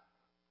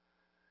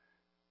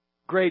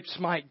 Grapes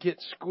might get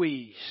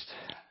squeezed.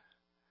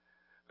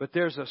 But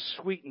there's a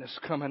sweetness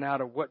coming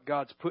out of what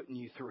God's putting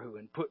you through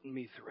and putting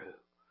me through.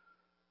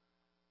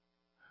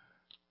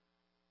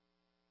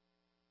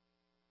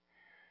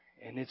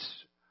 And it's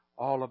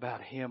all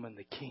about Him and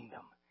the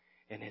kingdom.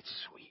 And it's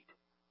sweet.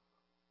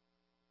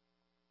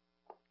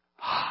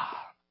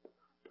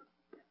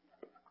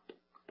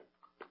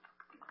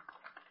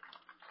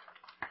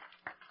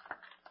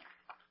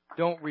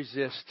 Don't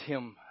resist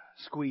Him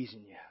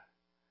squeezing you.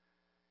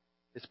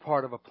 It's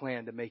part of a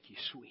plan to make you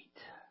sweet.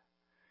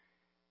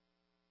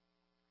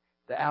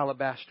 The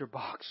alabaster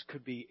box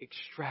could be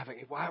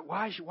extravagant.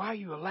 Why are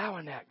you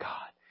allowing that, God?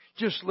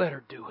 Just let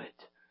her do it.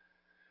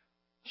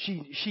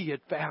 She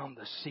had found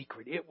the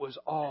secret. It was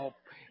all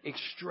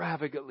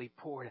extravagantly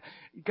poured.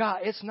 God,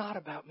 it's not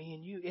about me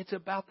and you. It's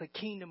about the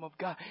kingdom of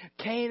God.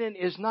 Canaan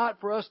is not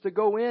for us to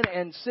go in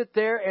and sit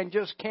there and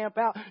just camp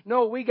out.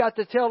 No, we got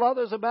to tell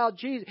others about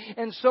Jesus.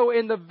 And so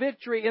in the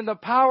victory, in the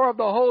power of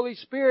the Holy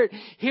Spirit,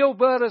 He'll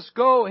let us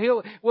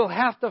go. We'll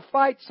have to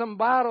fight some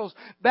battles,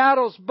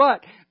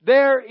 but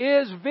there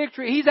is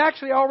victory. He's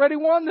actually already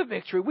won the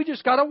victory. We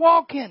just got to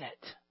walk in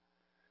it.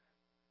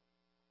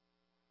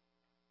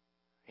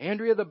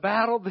 Andrea, the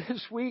battle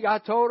this week, I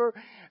told her,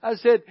 I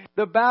said,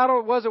 the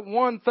battle wasn't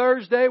won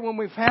Thursday when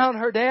we found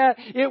her dad.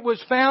 It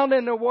was found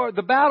in the war.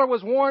 The battle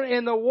was won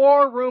in the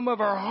war room of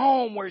her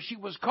home where she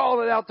was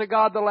calling out to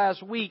God the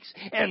last weeks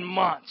and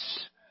months.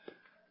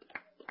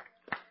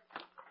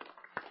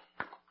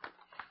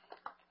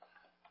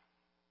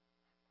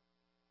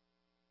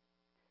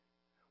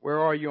 Where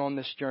are you on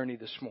this journey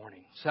this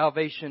morning?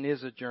 Salvation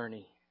is a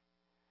journey.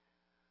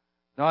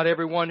 Not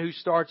everyone who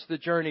starts the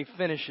journey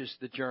finishes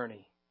the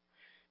journey.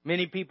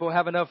 Many people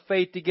have enough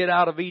faith to get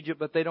out of Egypt,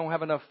 but they don't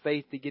have enough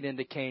faith to get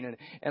into Canaan.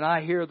 And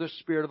I hear the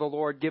Spirit of the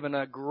Lord giving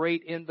a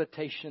great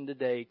invitation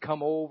today.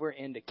 Come over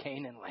into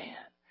Canaan land,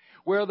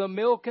 where the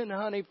milk and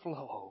honey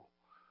flow.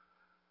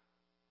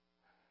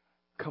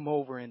 Come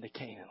over into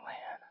Canaan land.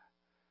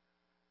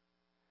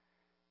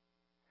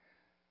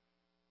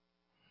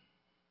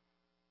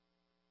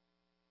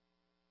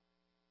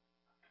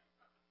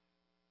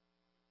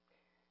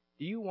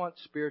 Do you want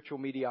spiritual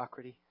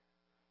mediocrity?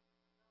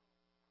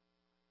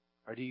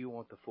 Or do you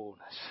want the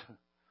fullness? Do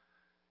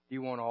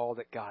you want all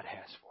that God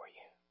has for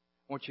you?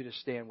 I want you to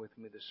stand with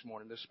me this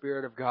morning. The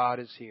Spirit of God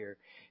is here.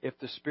 If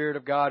the Spirit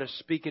of God is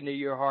speaking to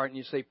your heart and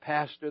you say,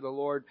 Pastor, the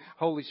Lord,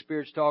 Holy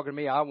Spirit's talking to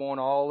me, I want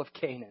all of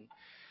Canaan,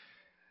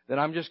 then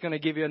I'm just going to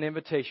give you an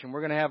invitation. We're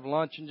going to have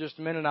lunch in just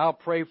a minute, and I'll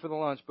pray for the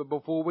lunch. But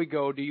before we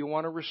go, do you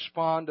want to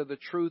respond to the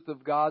truth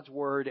of God's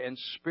Word and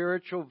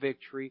spiritual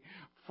victory,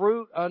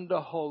 fruit unto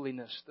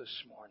holiness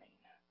this morning?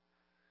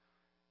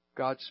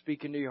 God's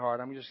speaking to your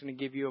heart. I'm just going to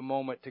give you a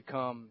moment to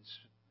come.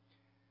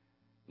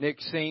 Nick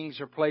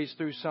sings or plays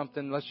through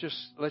something. Let's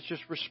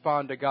just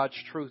respond to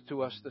God's truth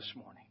to us this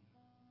morning.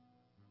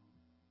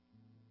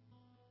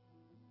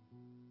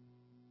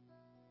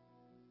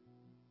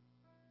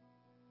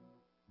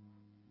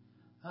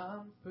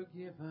 I'm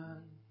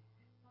forgiven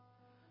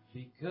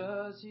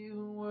because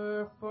you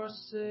were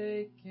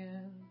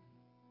forsaken.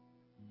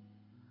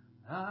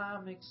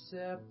 I'm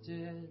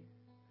accepted.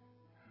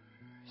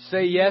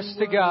 Say yes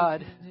to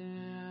God.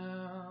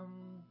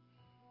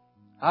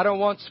 I don't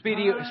want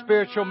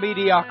spiritual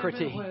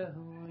mediocrity.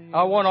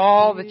 I want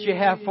all that you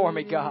have for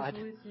me, God.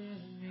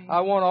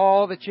 I want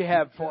all that you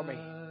have for me.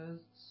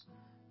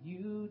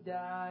 You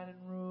died and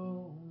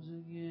rose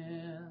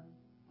again.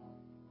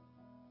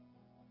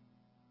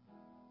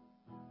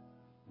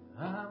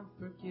 I'm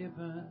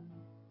forgiven.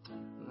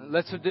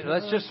 Let's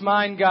just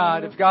mind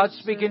God. If God's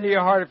speaking to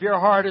your heart, if your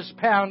heart is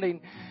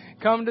pounding,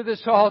 come to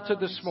this altar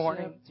this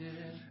morning.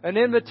 An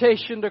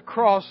invitation to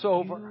cross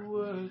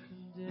over.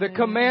 The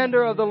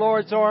commander of the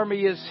Lord's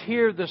army is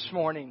here this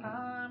morning.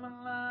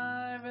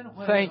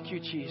 Thank you,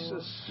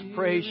 Jesus.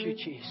 Praise you,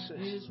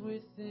 Jesus.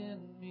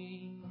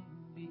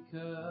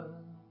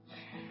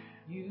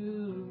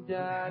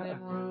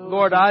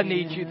 Lord, I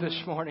need you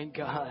this morning,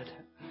 God.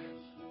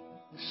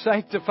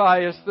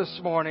 Sanctify us this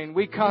morning.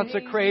 We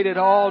consecrate it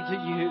all to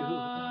you.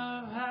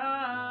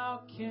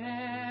 How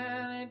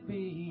can it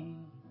be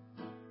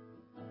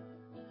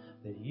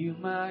that you,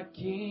 my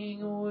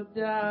King, would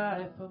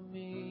die for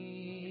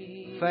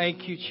me?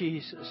 Thank you,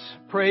 Jesus.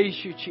 Praise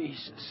you,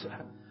 Jesus.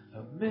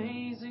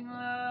 Amazing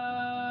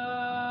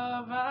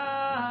love,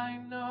 I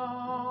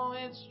know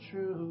it's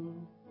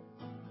true.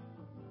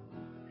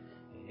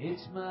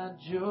 It's my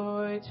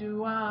joy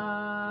to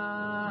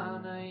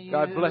honor you.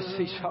 God bless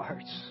these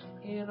hearts.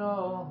 In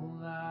all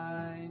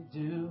I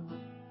do,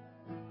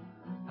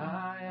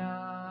 I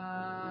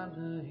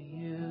honor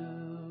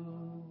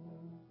you.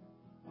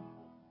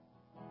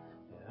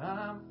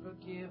 I'm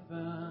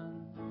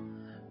forgiven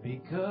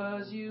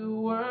because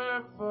you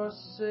were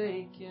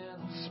forsaken.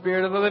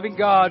 Spirit of the living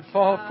God,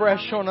 fall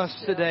fresh on us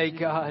today,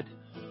 God.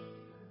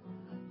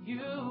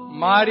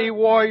 Mighty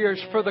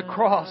warriors for the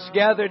cross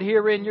gathered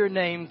here in your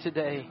name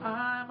today.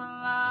 I'm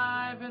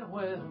alive and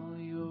well.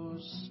 Your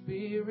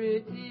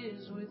Spirit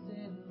is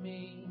within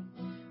me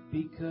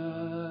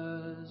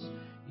because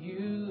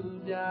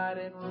you died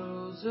and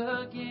rose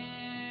again.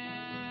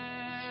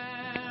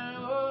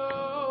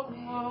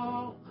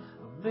 Oh,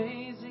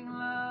 amazing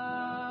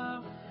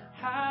love,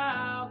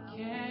 how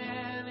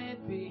can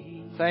it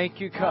be? Thank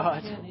you,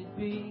 God. How can it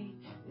be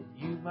that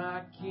you,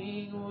 my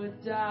King,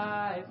 would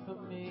die for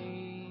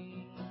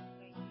me?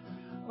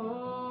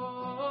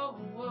 Oh,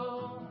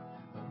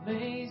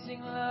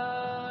 amazing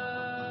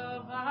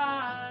love,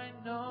 I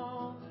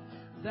know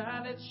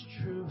that it's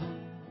true.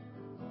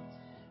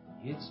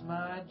 It's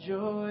my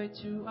joy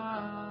to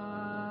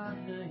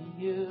honor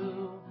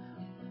you.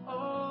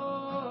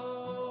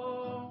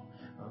 Oh,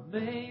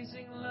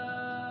 amazing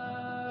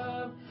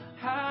love,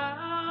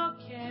 how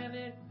can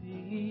it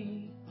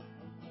be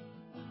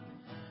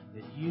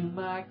that you,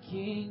 my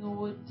King,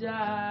 would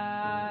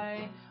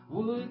die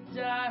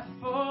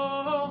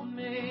for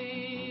me?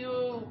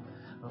 Oh,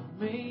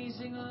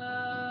 amazing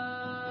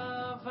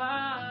love,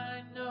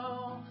 I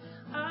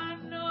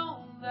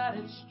know that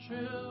it's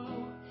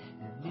true,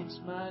 and it's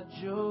my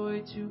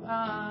joy to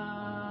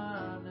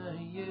honor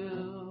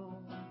you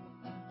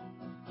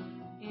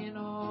in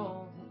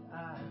all that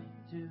I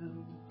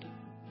do.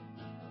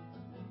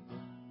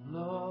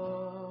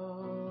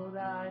 Lord,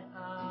 I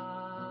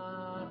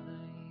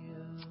honor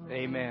you.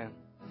 Amen.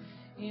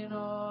 In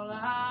all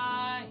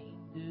I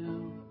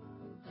do,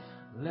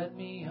 let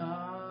me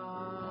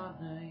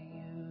honor you.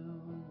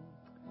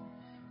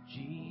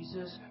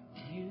 Jesus,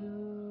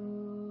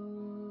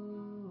 you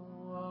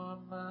are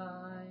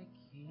my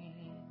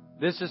King.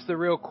 This is the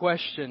real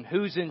question.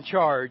 Who's in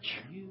charge?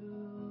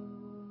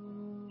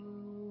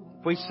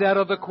 If we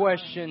settle the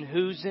question,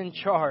 who's in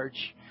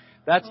charge?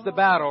 That's the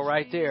battle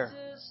right there.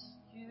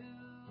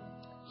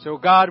 So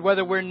God,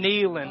 whether we're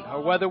kneeling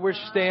or whether we're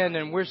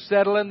standing, we're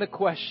settling the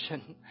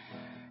question.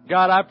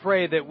 God, I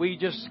pray that we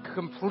just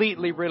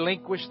completely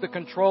relinquish the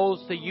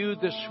controls to You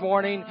this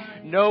morning,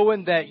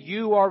 knowing that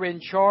You are in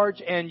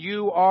charge and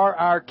You are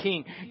our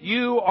King.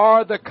 You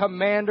are the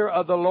commander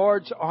of the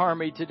Lord's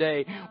army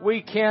today.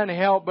 We can't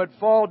help but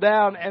fall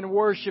down and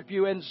worship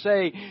You and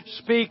say,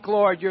 speak,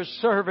 Lord, Your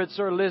servants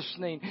are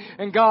listening.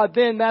 And God,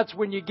 then that's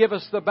when You give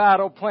us the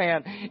battle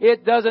plan.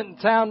 It doesn't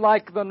sound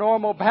like the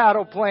normal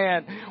battle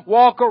plan.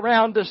 Walk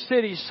around the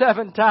city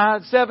 7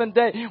 times, 7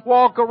 days.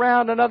 Walk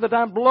around another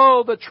time.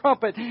 Blow the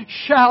trumpet.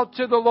 Shout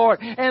to the Lord.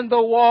 And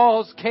the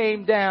walls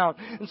came down.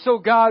 And so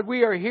God,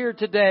 we are here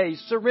today,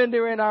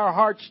 surrendering our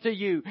hearts to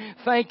You,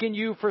 thanking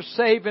You for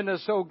saving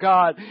us, oh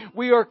God.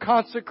 We are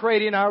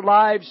consecrating our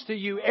lives to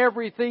You.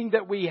 Everything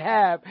that we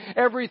have,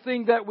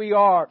 everything that we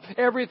are,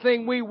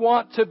 everything we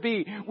want to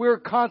be, we're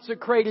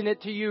consecrating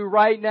it to You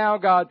right now,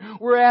 God.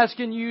 We're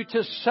asking You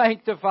to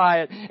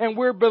sanctify it. And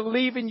we're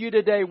believing You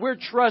today. We're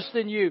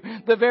trusting You.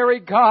 The very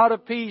God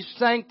of peace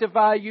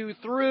sanctify You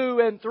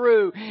through and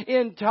through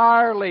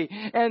entirely,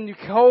 and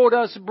hold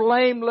us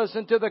blameless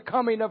until the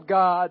coming of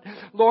God.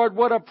 Lord,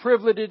 what a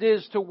privilege it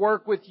is to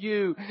work with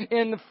You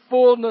in the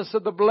fullness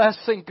of the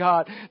blessing,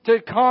 God,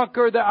 to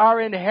conquer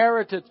our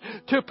inheritance,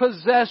 to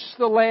possess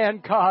the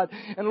land, God.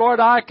 And Lord,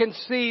 I can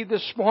see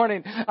this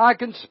morning, I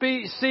can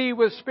see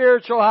with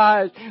spiritual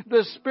eyes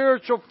the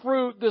spiritual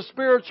fruit, the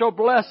spiritual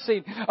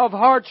blessing of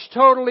hearts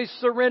totally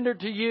surrendered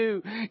to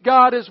You.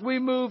 God, as we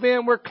move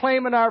in, we're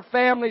claiming our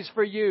families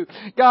for You.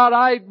 God,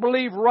 I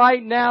believe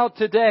right now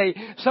today,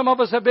 some of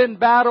us have been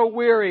battle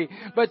weary,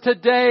 but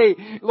today,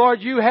 Lord,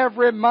 You have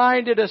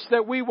reminded us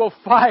that we will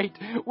fight.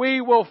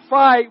 We will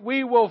fight.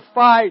 We will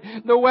fight.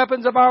 The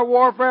weapons of our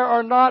warfare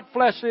are not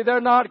fleshly.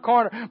 They're not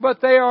carnal,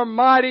 but they are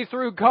mighty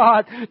through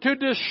God to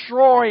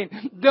destroying,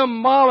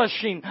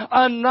 demolishing,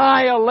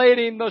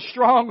 annihilating the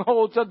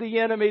strongholds of the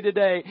enemy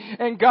today.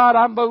 And God,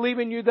 I'm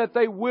believing You that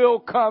they will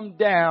come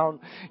down.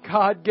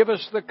 God, give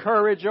us the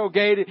courage, oh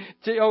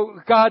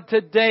God,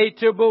 today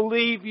to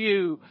believe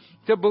You.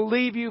 To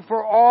believe You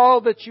for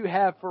all that You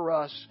have for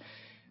us.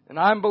 And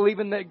I'm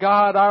believing that,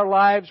 God, our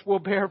lives will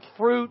bear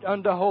fruit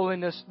unto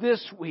holiness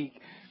this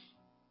week.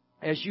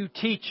 As You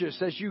teach us,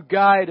 as You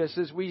guide us,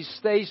 as we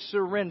stay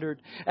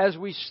surrendered, as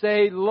we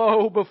stay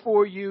low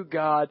before You,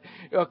 God,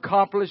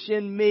 accomplish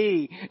in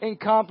me,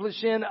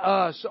 accomplish in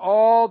us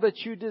all that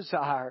You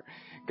desire.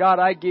 God,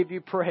 I give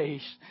You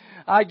praise.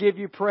 I give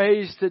You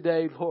praise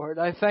today, Lord.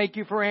 I thank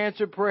You for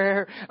answered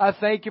prayer. I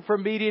thank You for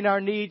meeting our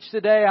needs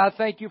today. I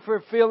thank You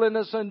for filling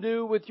us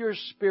anew with Your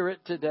Spirit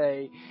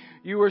today.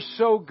 You are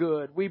so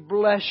good. We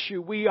bless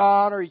You. We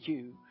honor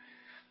You.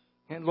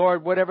 And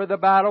Lord, whatever the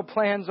battle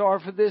plans are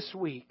for this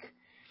week,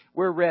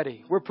 we're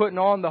ready. We're putting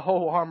on the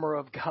whole armor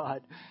of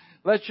God.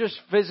 Let's just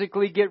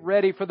physically get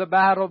ready for the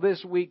battle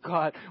this week,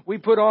 God. We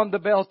put on the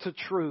belt of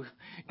truth.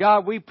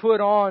 God, we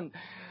put on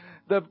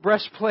the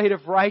breastplate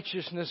of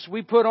righteousness.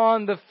 We put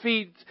on the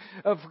feet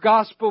of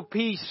gospel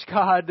peace,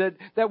 God,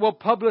 that will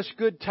publish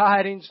good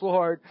tidings,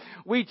 Lord.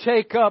 We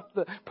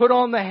put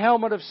on the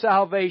helmet of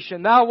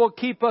salvation. Thou will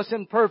keep us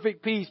in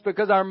perfect peace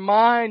because our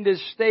mind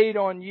is stayed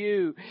on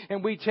You.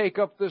 And we take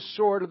up the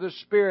sword of the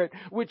Spirit,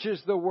 which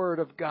is the Word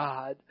of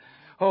God.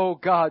 Oh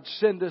God,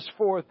 send us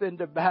forth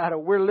into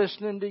battle. We're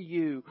listening to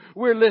You.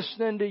 We're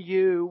listening to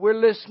You. We're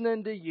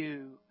listening to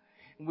You.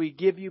 And we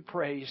give You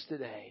praise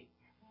today.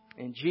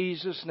 In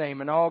Jesus'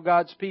 name. And all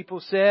God's people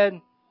said,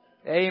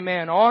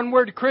 amen.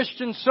 Onward,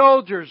 Christian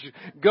soldiers.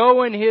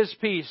 Go in His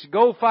peace.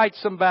 Go fight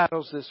some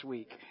battles this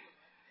week.